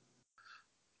EEG.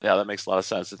 Yeah, that makes a lot of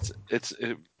sense. As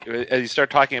you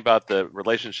start talking about the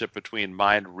relationship between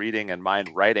mind reading and mind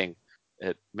writing,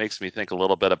 it makes me think a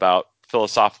little bit about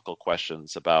philosophical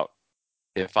questions about,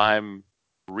 if I'm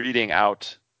reading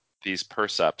out these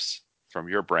percepts from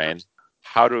your brain,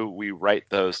 how do we write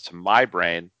those to my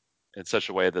brain in such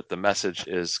a way that the message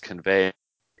is conveyed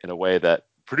in a way that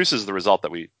produces the result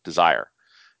that we desire?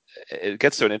 It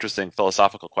gets to an interesting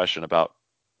philosophical question about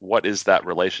what is that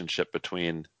relationship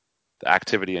between the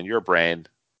activity in your brain,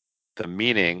 the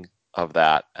meaning of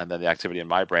that, and then the activity in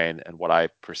my brain and what I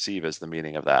perceive as the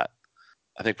meaning of that.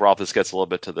 I think, Rolf, this gets a little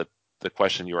bit to the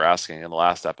question you were asking in the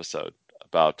last episode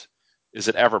about, is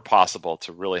it ever possible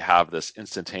to really have this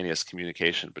instantaneous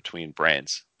communication between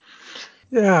brains?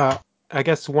 Yeah, I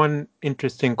guess one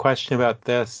interesting question about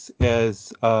this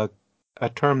is a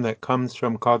term that comes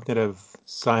from cognitive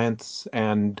science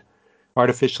and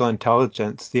artificial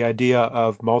intelligence, the idea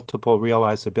of multiple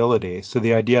realizability. So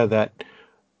the idea that,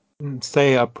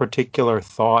 say, a particular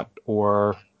thought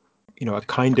or a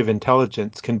kind of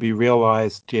intelligence can be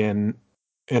realized in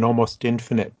an almost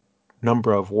infinite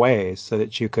number of ways, so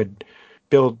that you could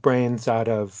build brains out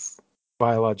of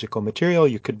biological material,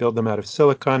 you could build them out of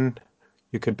silicon,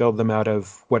 you could build them out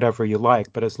of whatever you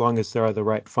like, but as long as there are the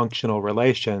right functional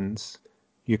relations,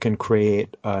 you can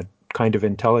create a kind of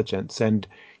intelligence. And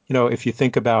if you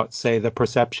think about, say, the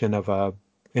perception of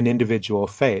an individual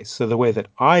face, so the way that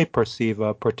I perceive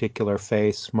a particular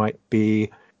face might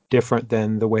be different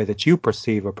than the way that you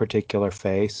perceive a particular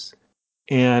face.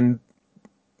 And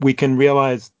we can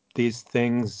realize these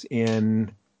things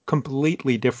in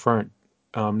completely different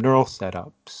neural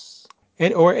setups.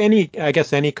 Or I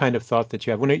guess any kind of thought that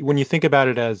you have. When you think about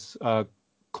it as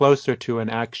closer to an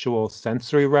actual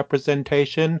sensory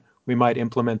representation, we might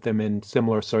implement them in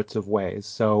similar sorts of ways.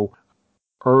 So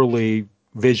early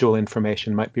visual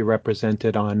information might be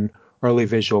represented on early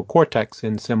visual cortex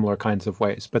in similar kinds of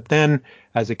ways. But then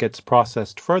as it gets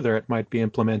processed further, it might be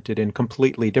implemented in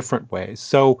completely different ways.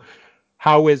 So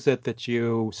how is it that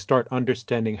you start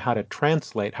understanding how to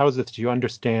translate? How is it that you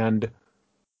understand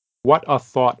what a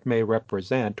thought may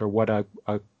represent, or what a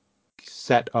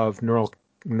set of neural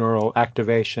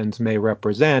activations may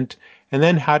represent? And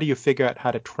then how do you figure out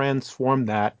how to transform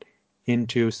that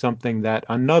into something that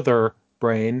another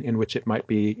brain, in which it might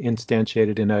be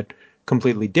instantiated in a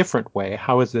completely different way,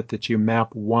 how is it that you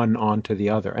map one onto the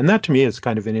other? And that to me is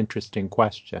kind of an interesting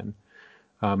question.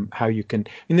 How you can,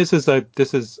 and this is a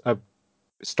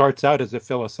starts out as a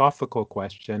philosophical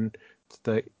question. It's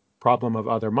the problem of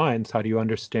other minds. How do you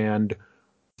understand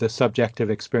the subjective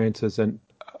experiences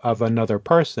of another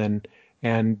person,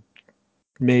 and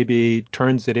maybe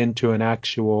turns it into an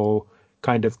actual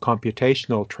kind of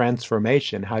computational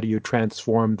transformation? How do you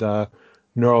transform the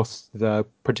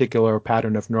particular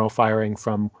pattern of neural firing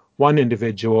from one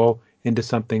individual into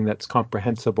something that's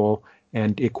comprehensible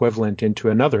and equivalent into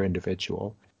another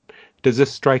individual. Does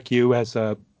this strike you as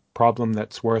a problem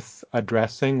that's worth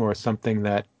addressing, or something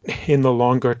that in the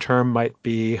longer term might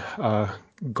be a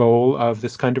goal of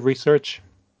this kind of research?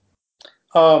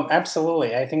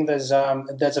 Absolutely. I think that's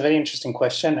a very interesting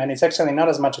question, and it's actually not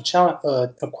as much a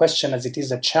question as it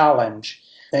is a challenge.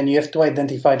 And you have to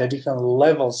identify the different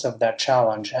levels of that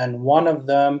challenge. And one of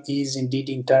them is indeed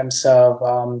in terms of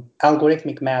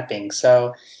algorithmic mapping.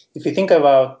 So if you think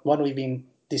about what we've been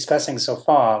discussing so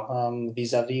far,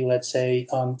 vis-a-vis, let's say,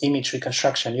 image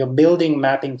reconstruction, you're building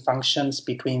mapping functions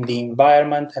between the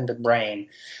environment and the brain.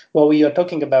 What we are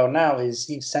talking about now is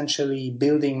essentially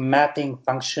building mapping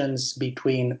functions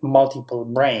between multiple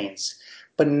brains,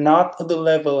 but not at the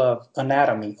level of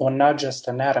anatomy, or not just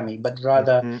anatomy, but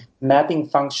rather mapping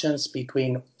functions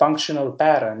between functional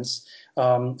patterns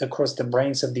across the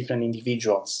brains of different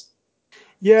individuals.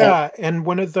 Yeah, and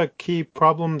one of the key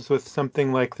problems with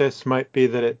something like this might be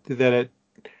the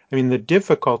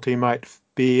difficulty might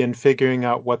be in figuring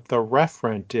out what the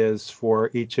referent is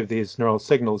for each of these neural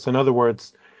signals. In other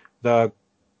words, the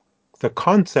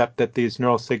concept that these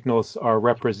neural signals are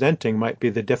representing might be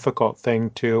the difficult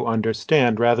thing to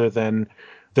understand, rather than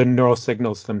the neural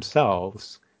signals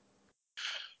themselves.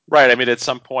 Right. I mean, at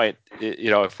some point,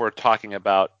 if we're talking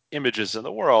about images in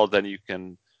the world, then you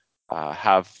can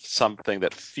have something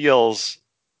that feels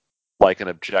like an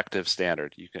objective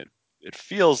standard. It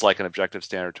feels like an objective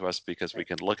standard to us because we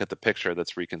can look at the picture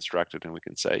that's reconstructed and we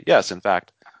can say, yes, in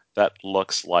fact, that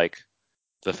looks like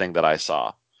the thing that I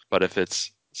saw. But if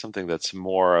it's something that's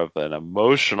more of an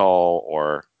emotional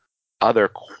or other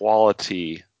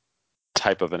quality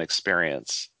type of an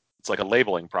experience, it's like a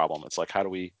labeling problem. It's like, how do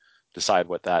we decide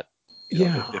what that,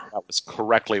 if that was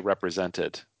correctly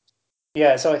represented?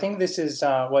 Yeah, so I think this is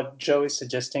what Joe is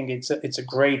suggesting. It's a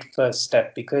great first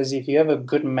step, because if you have a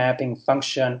good mapping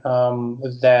function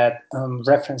that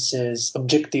references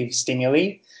objective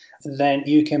stimuli, then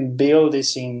you can build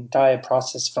this entire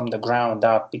process from the ground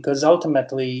up, because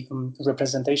ultimately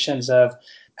representations of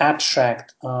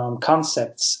abstract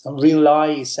concepts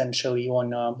rely essentially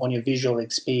on your visual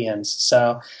experience.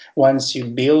 So once you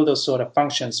build those sort of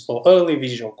functions for early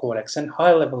visual cortex and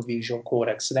high-level visual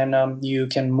cortex, then you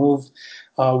can move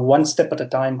one step at a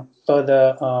time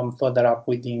further up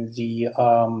within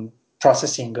the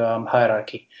processing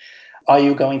hierarchy. Are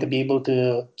you going to be able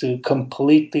to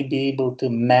completely be able to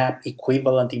map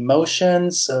equivalent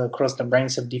emotions across the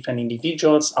brains of different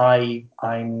individuals? I'm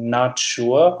not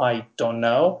sure. I don't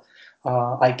know.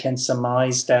 I can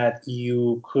surmise that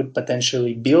you could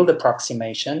potentially build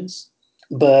approximations.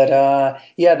 But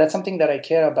yeah, that's something that I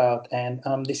care about. And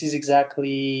this is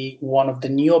exactly one of the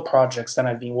newer projects that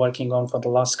I've been working on for the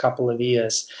last couple of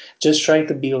years. Just try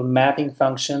to build mapping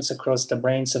functions across the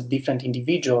brains of different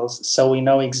individuals, so we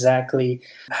know exactly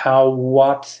how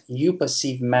what you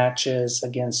perceive matches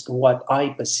against what I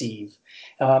perceive.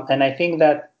 And I think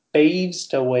that paves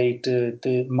the way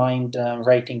to mind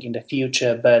rating in the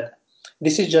future. But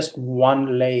this is just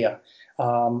one layer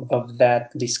of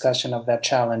that discussion, of that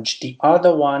challenge. The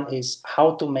other one is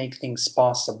how to make things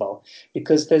possible,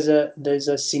 because there's a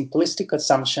simplistic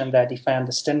assumption that if I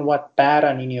understand what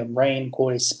pattern in your brain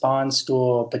corresponds to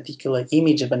a particular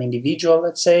image of an individual,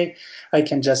 let's say, I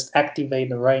can just activate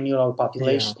the right neural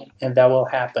population and that will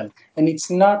happen. And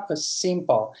it's not as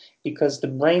simple, because the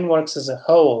brain works as a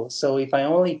whole. So if I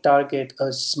only target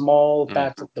a small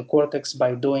part of the cortex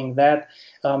by doing that,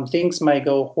 things might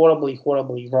go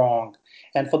horribly wrong.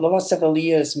 And for the last several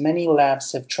years, many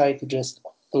labs have tried to just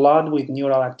flood with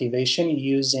neural activation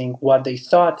using what they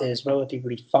thought is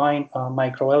relatively fine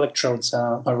microelectrodes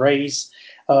arrays,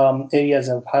 areas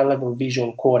of high-level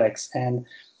visual cortex. And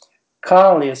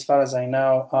currently, as far as I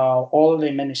know, all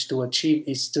they managed to achieve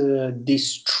is to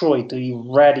destroy, to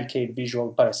eradicate visual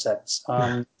percepts.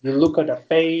 You look at a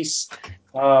face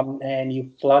and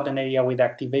you flood an area with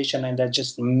activation, and that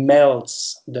just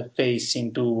melts the face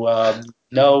into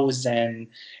nose and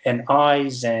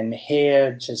eyes and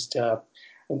hair, just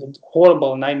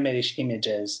horrible, nightmarish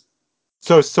images.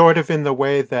 So sort of in the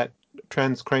way that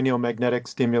transcranial magnetic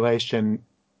stimulation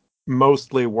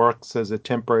mostly works as a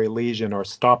temporary lesion or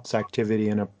stops activity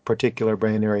in a particular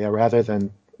brain area rather than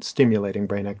stimulating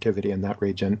brain activity in that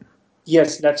region.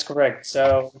 Yes, that's correct.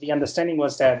 So the understanding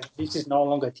was that this is no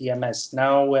longer TMS.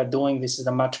 Now we're doing this at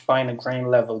a much finer grain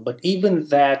level, but even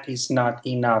that is not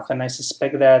enough. And I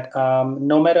suspect that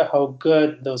no matter how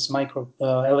good those micro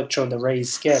electrode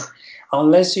arrays get,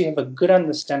 unless you have a good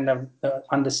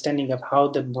understanding of how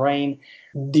the brain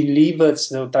delivers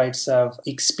those types of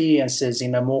experiences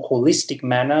in a more holistic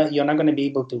manner, you're not going to be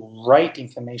able to write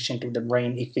information to the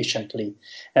brain efficiently.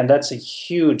 And that's a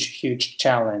huge, huge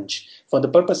challenge. For the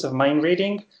purpose of mind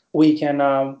reading, we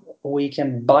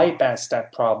can bypass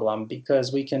that problem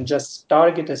because we can just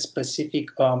target a specific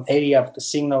area of the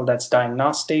signal that's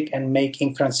diagnostic and make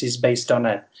inferences based on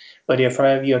it. But if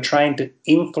you're trying to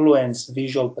influence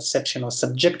visual perception or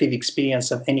subjective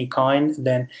experience of any kind,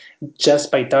 then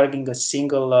just by targeting a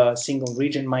single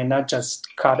region might not just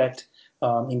cut it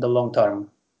in the long term.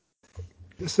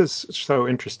 This is so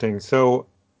interesting. So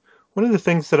one of the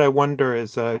things that I wonder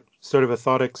is a sort of a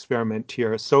thought experiment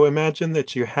here. So imagine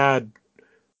that you had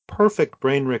perfect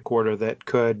brain recorder that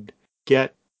could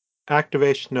get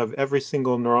activation of every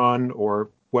single neuron or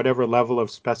whatever level of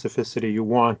specificity you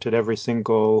want at every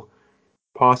single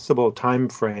possible time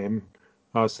frame,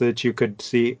 so that you could,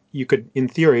 in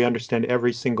theory, understand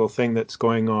every single thing that's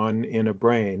going on in a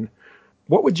brain.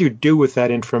 What would you do with that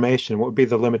information? What would be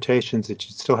the limitations that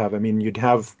you'd still have? I mean, you'd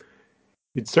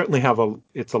certainly have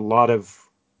it's a lot of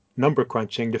number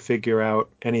crunching to figure out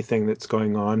anything that's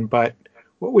going on, but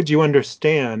what would you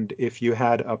understand if you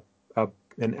had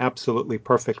an absolutely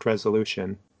perfect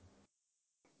resolution?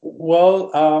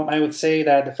 Well, I would say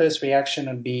that the first reaction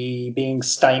would be being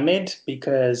stymied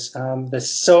because there's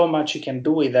so much you can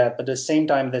do with that, but at the same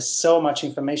time, there's so much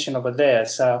information over there.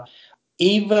 So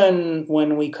even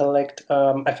when we collect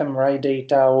fMRI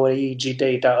data or EEG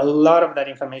data, a lot of that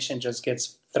information just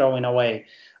gets thrown away,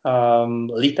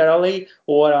 literally,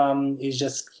 or is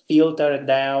just filtered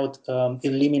out,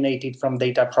 eliminated from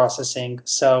data processing.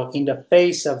 So in the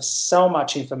face of so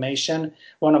much information,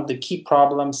 one of the key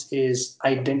problems is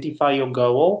identify your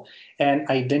goal and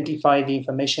identify the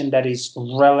information that is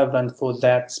relevant for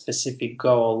that specific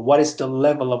goal. What is the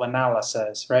level of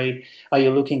analysis, right? Are you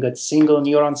looking at single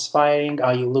neurons firing?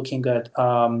 Are you looking at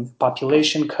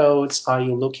population codes? Are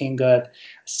you looking at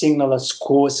signal as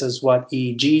coarse as what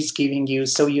EEG is giving you?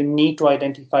 So you need to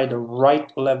identify the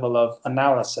right level of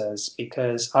analysis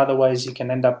because otherwise you can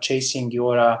end up chasing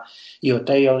your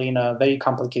tail in a very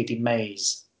complicated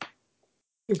maze.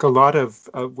 I think a lot of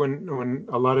when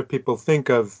a lot of people think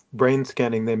of brain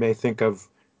scanning, they may think of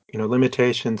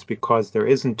limitations because there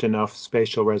isn't enough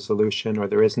spatial resolution or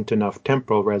there isn't enough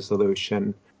temporal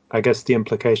resolution. I guess the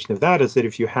implication of that is that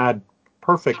if you had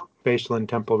perfect spatial and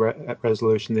temporal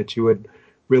resolution, that you would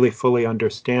really fully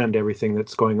understand everything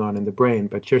that's going on in the brain.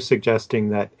 But you're suggesting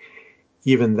that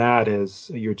even that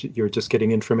is you're just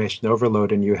getting information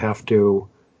overload, and you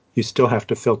still have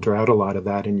to filter out a lot of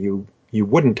that, and you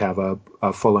wouldn't have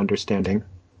a full understanding.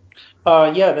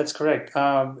 Yeah, that's correct.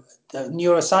 The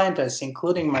neuroscientists,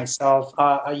 including myself,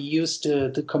 are used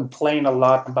to complain a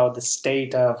lot about the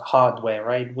state of hardware,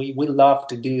 right? We love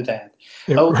to do that.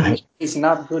 Yeah, Oh, the right. machine is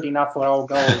not good enough for our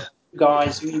goal.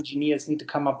 Guys, you engineers need to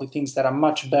come up with things that are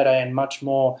much better and much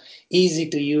more easy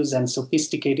to use and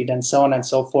sophisticated and so on and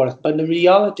so forth. But the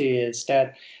reality is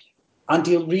that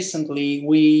until recently,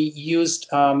 we used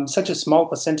such a small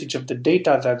percentage of the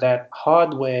data that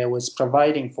hardware was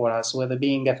providing for us, whether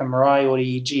being fMRI or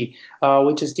EEG.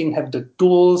 We just didn't have the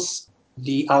tools,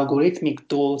 the algorithmic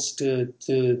tools to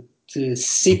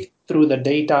sift through the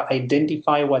data,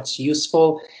 identify what's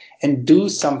useful, and do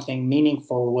something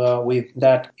meaningful with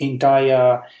that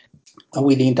entire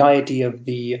with the entirety of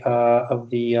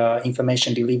the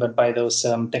information delivered by those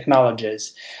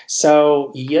technologies.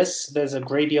 So yes, there's a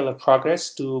great deal of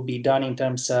progress to be done in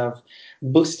terms of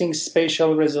boosting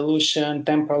spatial resolution,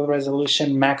 temporal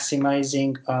resolution,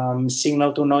 maximizing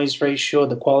signal to noise ratio,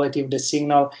 the quality of the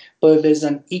signal. But there's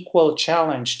an equal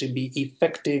challenge to be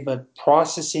effective at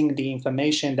processing the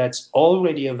information that's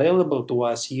already available to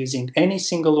us using any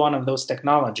single one of those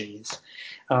technologies.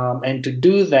 And to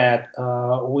do that,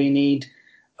 we need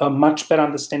a much better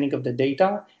understanding of the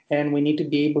data, and we need to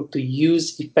be able to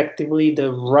use effectively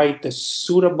the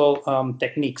suitable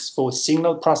techniques for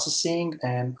signal processing,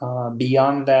 and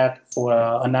beyond that, for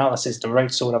analysis, the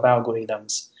right sort of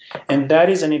algorithms. And that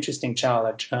is an interesting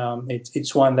challenge.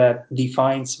 It's one that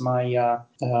defines my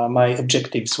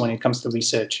objectives when it comes to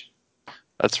research.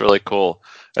 That's really cool.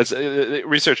 The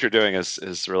research you're doing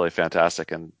is really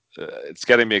fantastic, and it's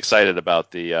getting me excited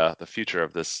about the future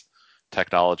of this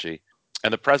technology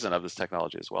and the present of this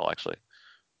technology as well, actually.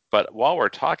 But while we're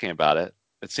talking about it,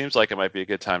 it seems like it might be a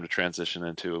good time to transition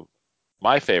into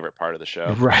my favorite part of the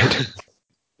show. Right.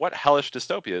 what hellish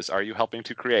dystopias are you helping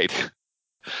to create?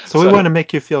 So we want to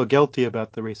make you feel guilty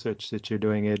about the research that you're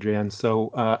doing, Adrian.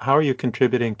 So how are you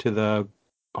contributing to the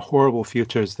horrible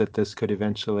futures that this could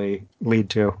eventually lead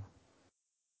to?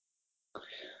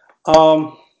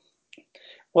 Well,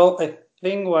 I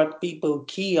think what people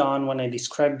key on when I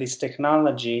describe this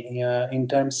technology in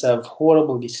terms of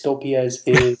horrible dystopias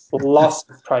is loss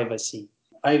of privacy.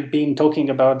 I've been talking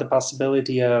about the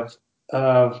possibility of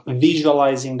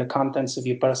visualizing the contents of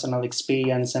your personal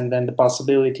experience, and then the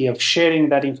possibility of sharing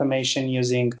that information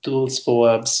using tools for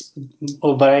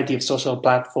a variety of social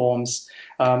platforms.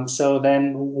 So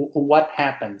then what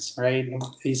happens, right?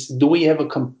 Do we have a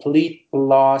complete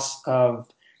loss of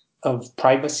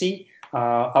privacy?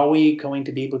 Are we going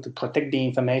to be able to protect the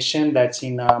information that's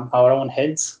in our own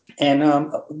heads?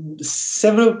 And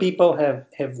several people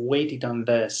have waited on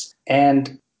this.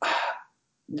 And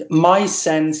my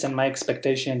sense and my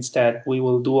expectations that we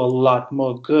will do a lot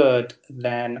more good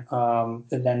than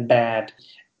bad,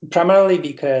 primarily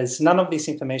because none of this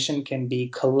information can be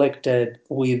collected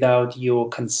without your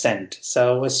consent.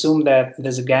 So assume that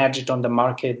there's a gadget on the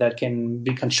market that can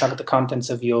reconstruct the contents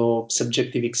of your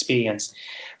subjective experience.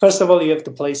 First of all, you have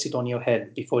to place it on your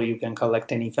head before you can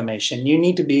collect any information. You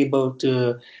need to be able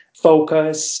to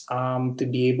focus, to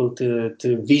be able to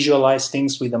visualize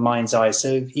things with the mind's eye.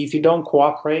 So if you don't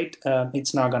cooperate,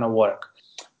 it's not going to work.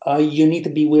 You need to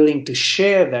be willing to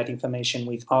share that information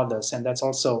with others, and that's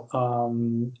also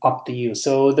up to you.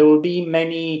 So there will be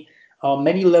many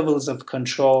levels of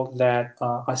control that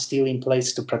are still in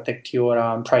place to protect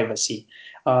your privacy.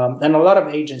 And a lot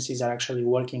of agencies are actually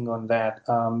working on that,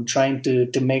 trying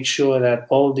to make sure that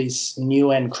all this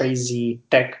new and crazy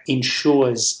tech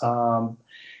ensures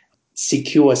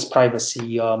secures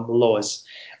privacy laws.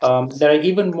 There are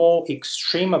even more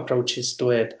extreme approaches to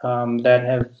it that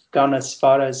have gone as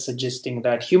far as suggesting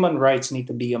that human rights need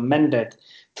to be amended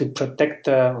to protect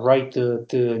the right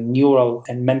to neural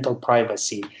and mental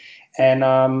privacy. And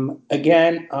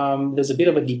again, there's a bit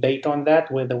of a debate on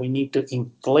that, whether we need to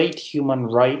inflate human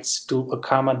rights to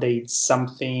accommodate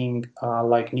something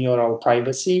like neural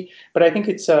privacy. But I think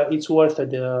it's worth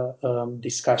the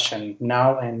discussion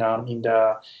now and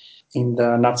in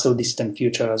the not so distant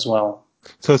future as well.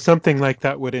 So something like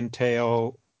that would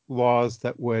entail laws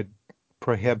that would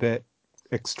prohibit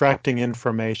extracting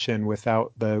information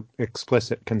without the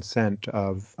explicit consent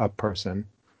of a person.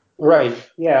 Right.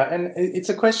 Yeah. And it's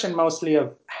a question mostly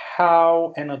of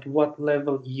how and at what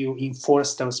level you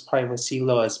enforce those privacy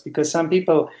laws, because some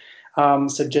people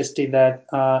suggested that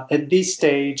at this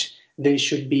stage, they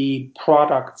should be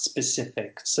product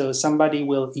specific. So somebody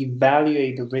will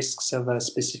evaluate the risks of a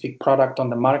specific product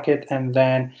on the market, and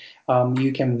then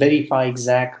you can verify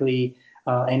exactly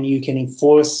and you can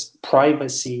enforce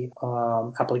privacy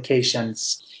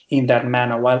applications in that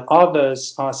manner, while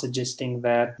others are suggesting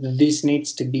that this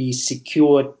needs to be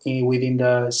secured within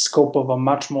the scope of a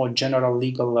much more general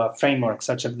legal framework,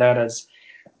 such as that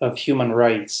of human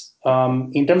rights.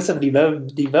 In terms of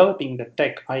developing the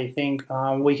tech, I think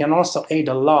we can also aid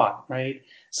a lot, right?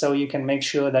 So you can make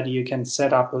sure that you can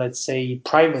set up, let's say,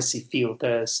 privacy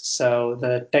filters, so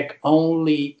the tech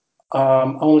only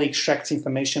extracts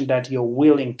information that you're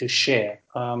willing to share.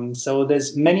 So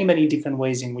there's many different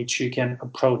ways in which you can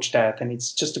approach that, and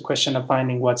it's just a question of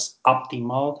finding what's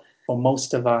optimal for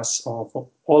most of us, or for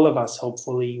all of us,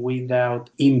 hopefully,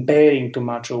 without impairing too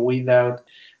much or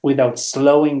without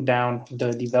slowing down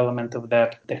the development of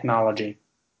that technology.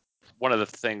 One of the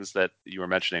things that you were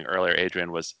mentioning earlier,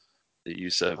 Adrian, was the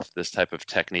use of this type of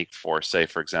technique for, say,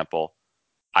 for example,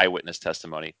 eyewitness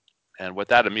testimony. And what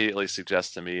that immediately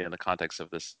suggests to me in the context of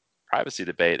this privacy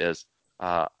debate is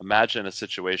imagine a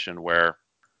situation where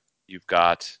you've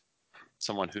got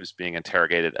someone who's being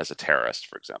interrogated as a terrorist,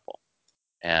 for example,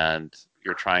 and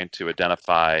you're trying to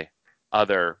identify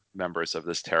other members of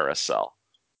this terrorist cell.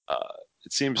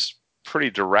 It seems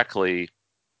pretty directly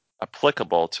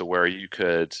applicable to where you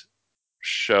could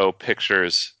show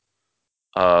pictures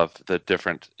of the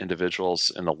different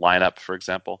individuals in the lineup, for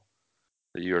example,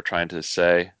 that you are trying to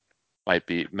say might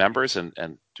be members, and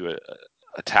do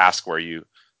a task where you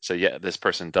say, yeah, this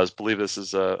person does believe this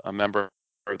is a member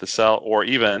of the cell, or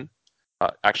even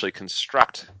actually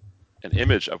construct an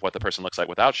image of what the person looks like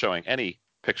without showing any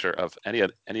picture of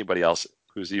anybody else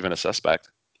who's even a suspect.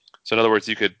 So in other words,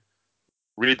 you could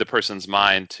read the person's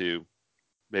mind to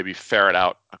maybe ferret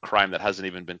out a crime that hasn't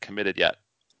even been committed yet.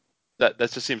 That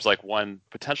just seems like one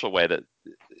potential way that,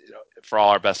 for all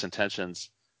our best intentions,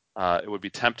 it would be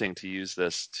tempting to use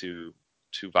this to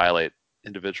violate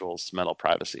individuals' mental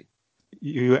privacy.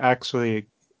 You're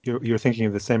thinking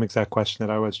of the same exact question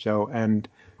that I was, Joe. And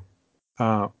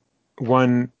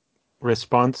one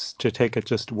response to take it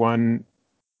just one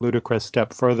ludicrous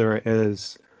step further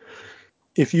is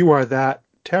if you are that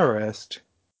terrorist,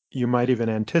 you might even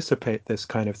anticipate this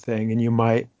kind of thing, and you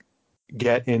might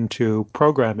get into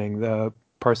programming the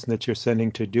person that you're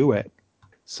sending to do it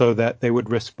so that they would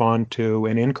respond to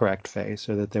an incorrect face,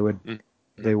 or that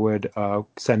they would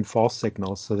send false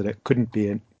signals so that it couldn't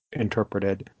be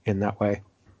interpreted in that way.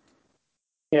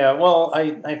 Yeah, well,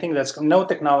 I think that's no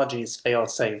technology is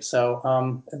fail-safe.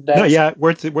 So that's no, yeah,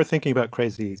 we're thinking about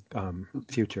crazy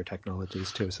future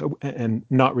technologies too. So and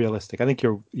not realistic. I think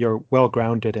you're well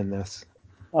grounded in this.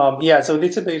 Yeah, so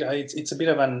it's a bit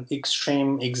of an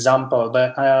extreme example,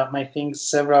 but I think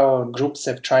several groups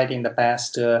have tried in the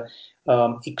past to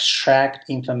extract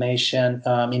information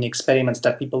in experiments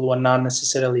that people were not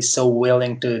necessarily so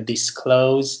willing to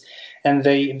disclose, and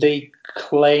they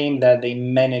claim that they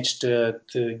managed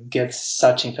to get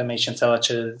such information, such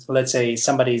as, let's say,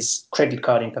 somebody's credit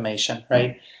card information,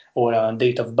 right, or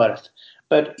date of birth.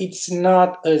 But it's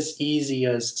not as easy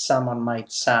as someone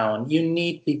might sound. You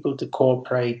need people to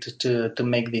cooperate to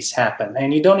make this happen.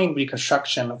 And you don't need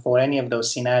reconstruction for any of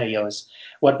those scenarios.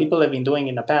 What people have been doing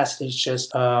in the past is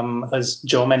just, as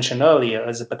Joe mentioned earlier,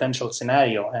 as a potential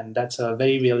scenario. And that's a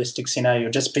very realistic scenario.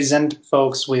 Just present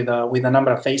folks with a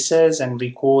number of faces and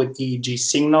record EEG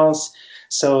signals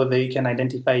so they can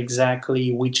identify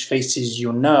exactly which faces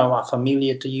you know are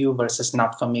familiar to you versus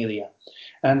not familiar.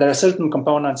 And there are certain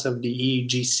components of the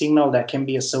EEG signal that can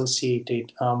be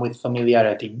associated with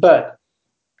familiarity. But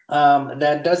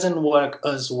that doesn't work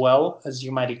as well as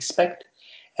you might expect.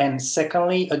 And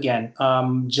secondly, again,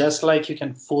 just like you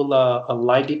can fool a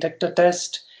lie detector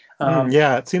test.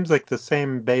 Yeah, it seems like the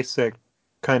same basic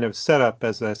kind of setup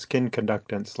as a skin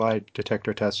conductance lie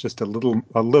detector test, just a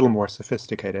little more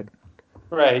sophisticated.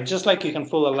 Right, just like you can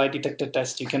fool a lie detector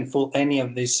test, you can fool any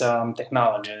of these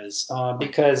technologies.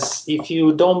 Because if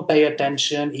you don't pay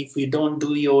attention, if you don't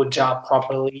do your job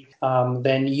properly,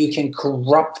 then you can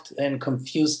corrupt and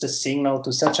confuse the signal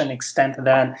to such an extent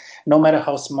that no matter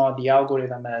how smart the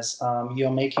algorithm is, you're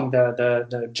making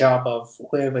the job of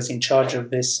whoever's in charge of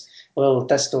this little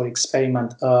test or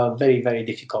experiment very, very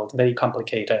difficult, very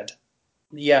complicated.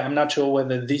 Yeah, I'm not sure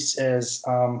whether this is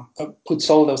puts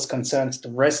all those concerns to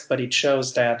rest, but it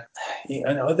shows that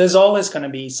there's always going to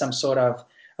be some sort of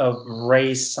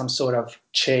race, some sort of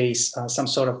chase, some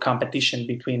sort of competition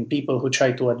between people who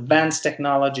try to advance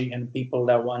technology and people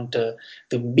that want to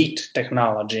beat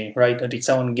technology, right, at its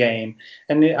own game.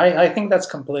 And I think that's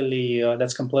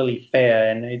completely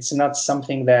fair, and it's not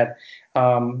something that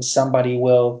somebody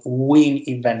will win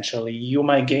eventually. You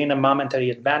might gain a momentary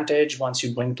advantage once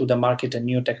you bring to the market a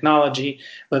new technology,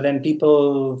 but then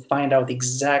people find out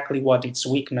exactly what its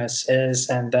weakness is,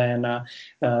 and then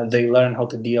they learn how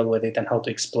to deal with it and how to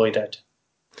exploit it.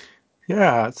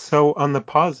 Yeah, so on the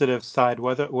positive side,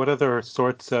 what other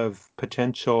sorts of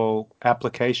potential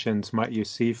applications might you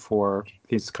see for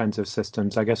these kinds of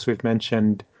systems? I guess we've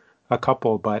mentioned a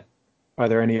couple, but are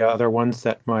there any other ones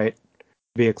that might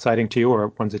be exciting to you or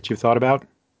ones that you've thought about?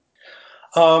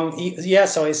 Yeah,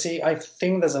 so I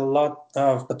think there's a lot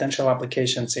of potential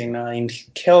applications in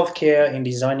healthcare, in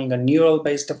designing a neural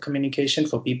base of communication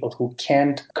for people who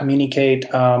can't communicate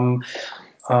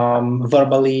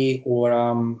verbally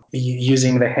or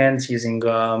using the hands, using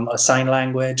a sign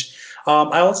language.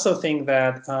 I also think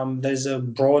that there's a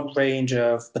broad range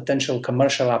of potential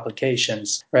commercial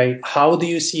applications, right? How do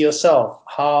you see yourself?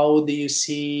 How do you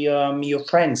see your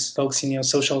friends, folks in your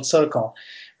social circle,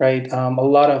 right? A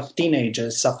lot of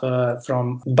teenagers suffer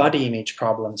from body image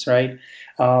problems, right?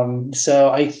 So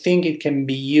I think it can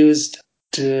be used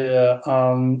to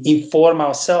inform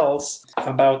ourselves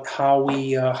about how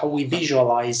we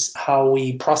visualize, how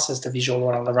we process the visual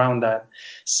world around that.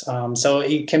 So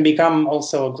it can become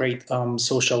also a great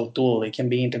social tool. It can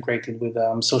be integrated with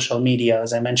social media,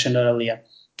 as I mentioned earlier,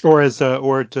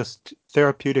 Or just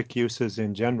therapeutic uses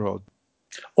in general.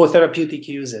 or therapeutic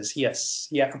uses. Yes,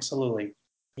 yeah, absolutely.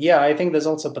 Yeah, I think there's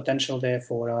also potential there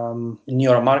for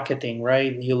neuromarketing,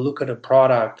 right? You look at a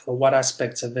product, what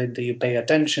aspects of it do you pay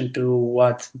attention to?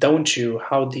 What don't you?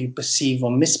 How do you perceive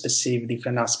or misperceive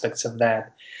different aspects of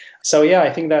that? So yeah,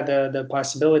 I think that the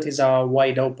possibilities are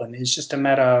wide open. It's just a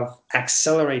matter of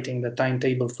accelerating the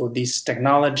timetable for this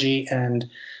technology and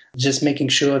just making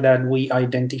sure that we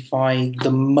identify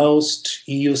the most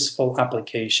useful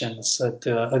applications at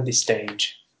this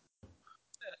stage.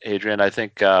 Adrian, I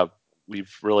think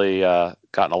we've really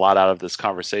gotten a lot out of this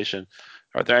conversation.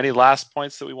 Are there any last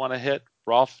points that we want to hit,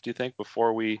 Rolf, do you think,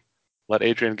 before we let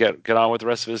Adrian get on with the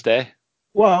rest of his day?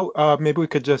 Well, maybe we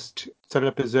could just set it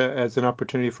up as an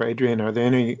opportunity for Adrian. Are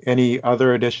there any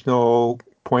other additional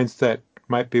points that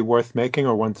might be worth making,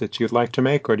 or ones that you'd like to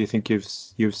make, or do you think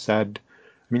you've said?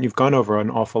 I mean, you've gone over an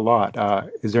awful lot.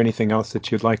 Is there anything else that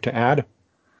you'd like to add?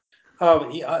 Oh,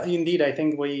 yeah, indeed. I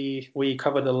think we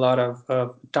covered a lot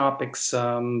of topics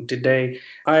today.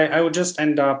 I would just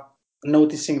end up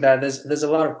noticing that there's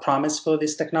a lot of promise for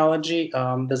this technology.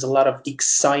 There's a lot of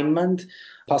excitement,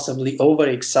 possibly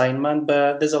overexcitement,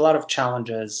 but there's a lot of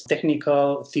challenges,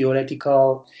 technical,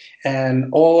 theoretical, and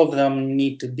all of them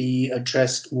need to be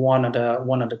addressed one at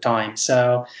a time.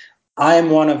 So I am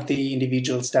one of the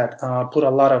individuals that put a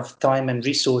lot of time and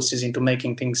resources into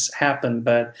making things happen,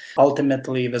 but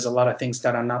ultimately there's a lot of things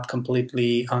that are not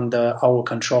completely under our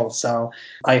control. So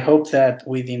I hope that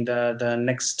within the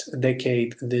next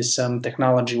decade, this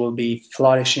technology will be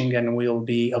flourishing and will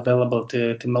be available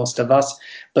to most of us.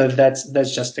 But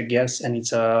that's just a guess, and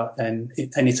it's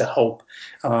a hope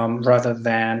rather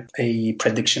than a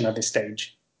prediction at this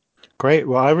stage. Great.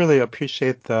 Well, I really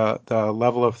appreciate the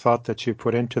level of thought that you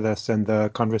put into this and the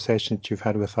conversation that you've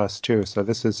had with us too. So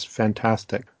this is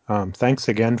fantastic. Thanks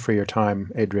again for your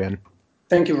time, Adrian.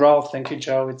 Thank you, Rolf. Thank you,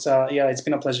 Joe. It's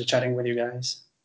been a pleasure chatting with you guys.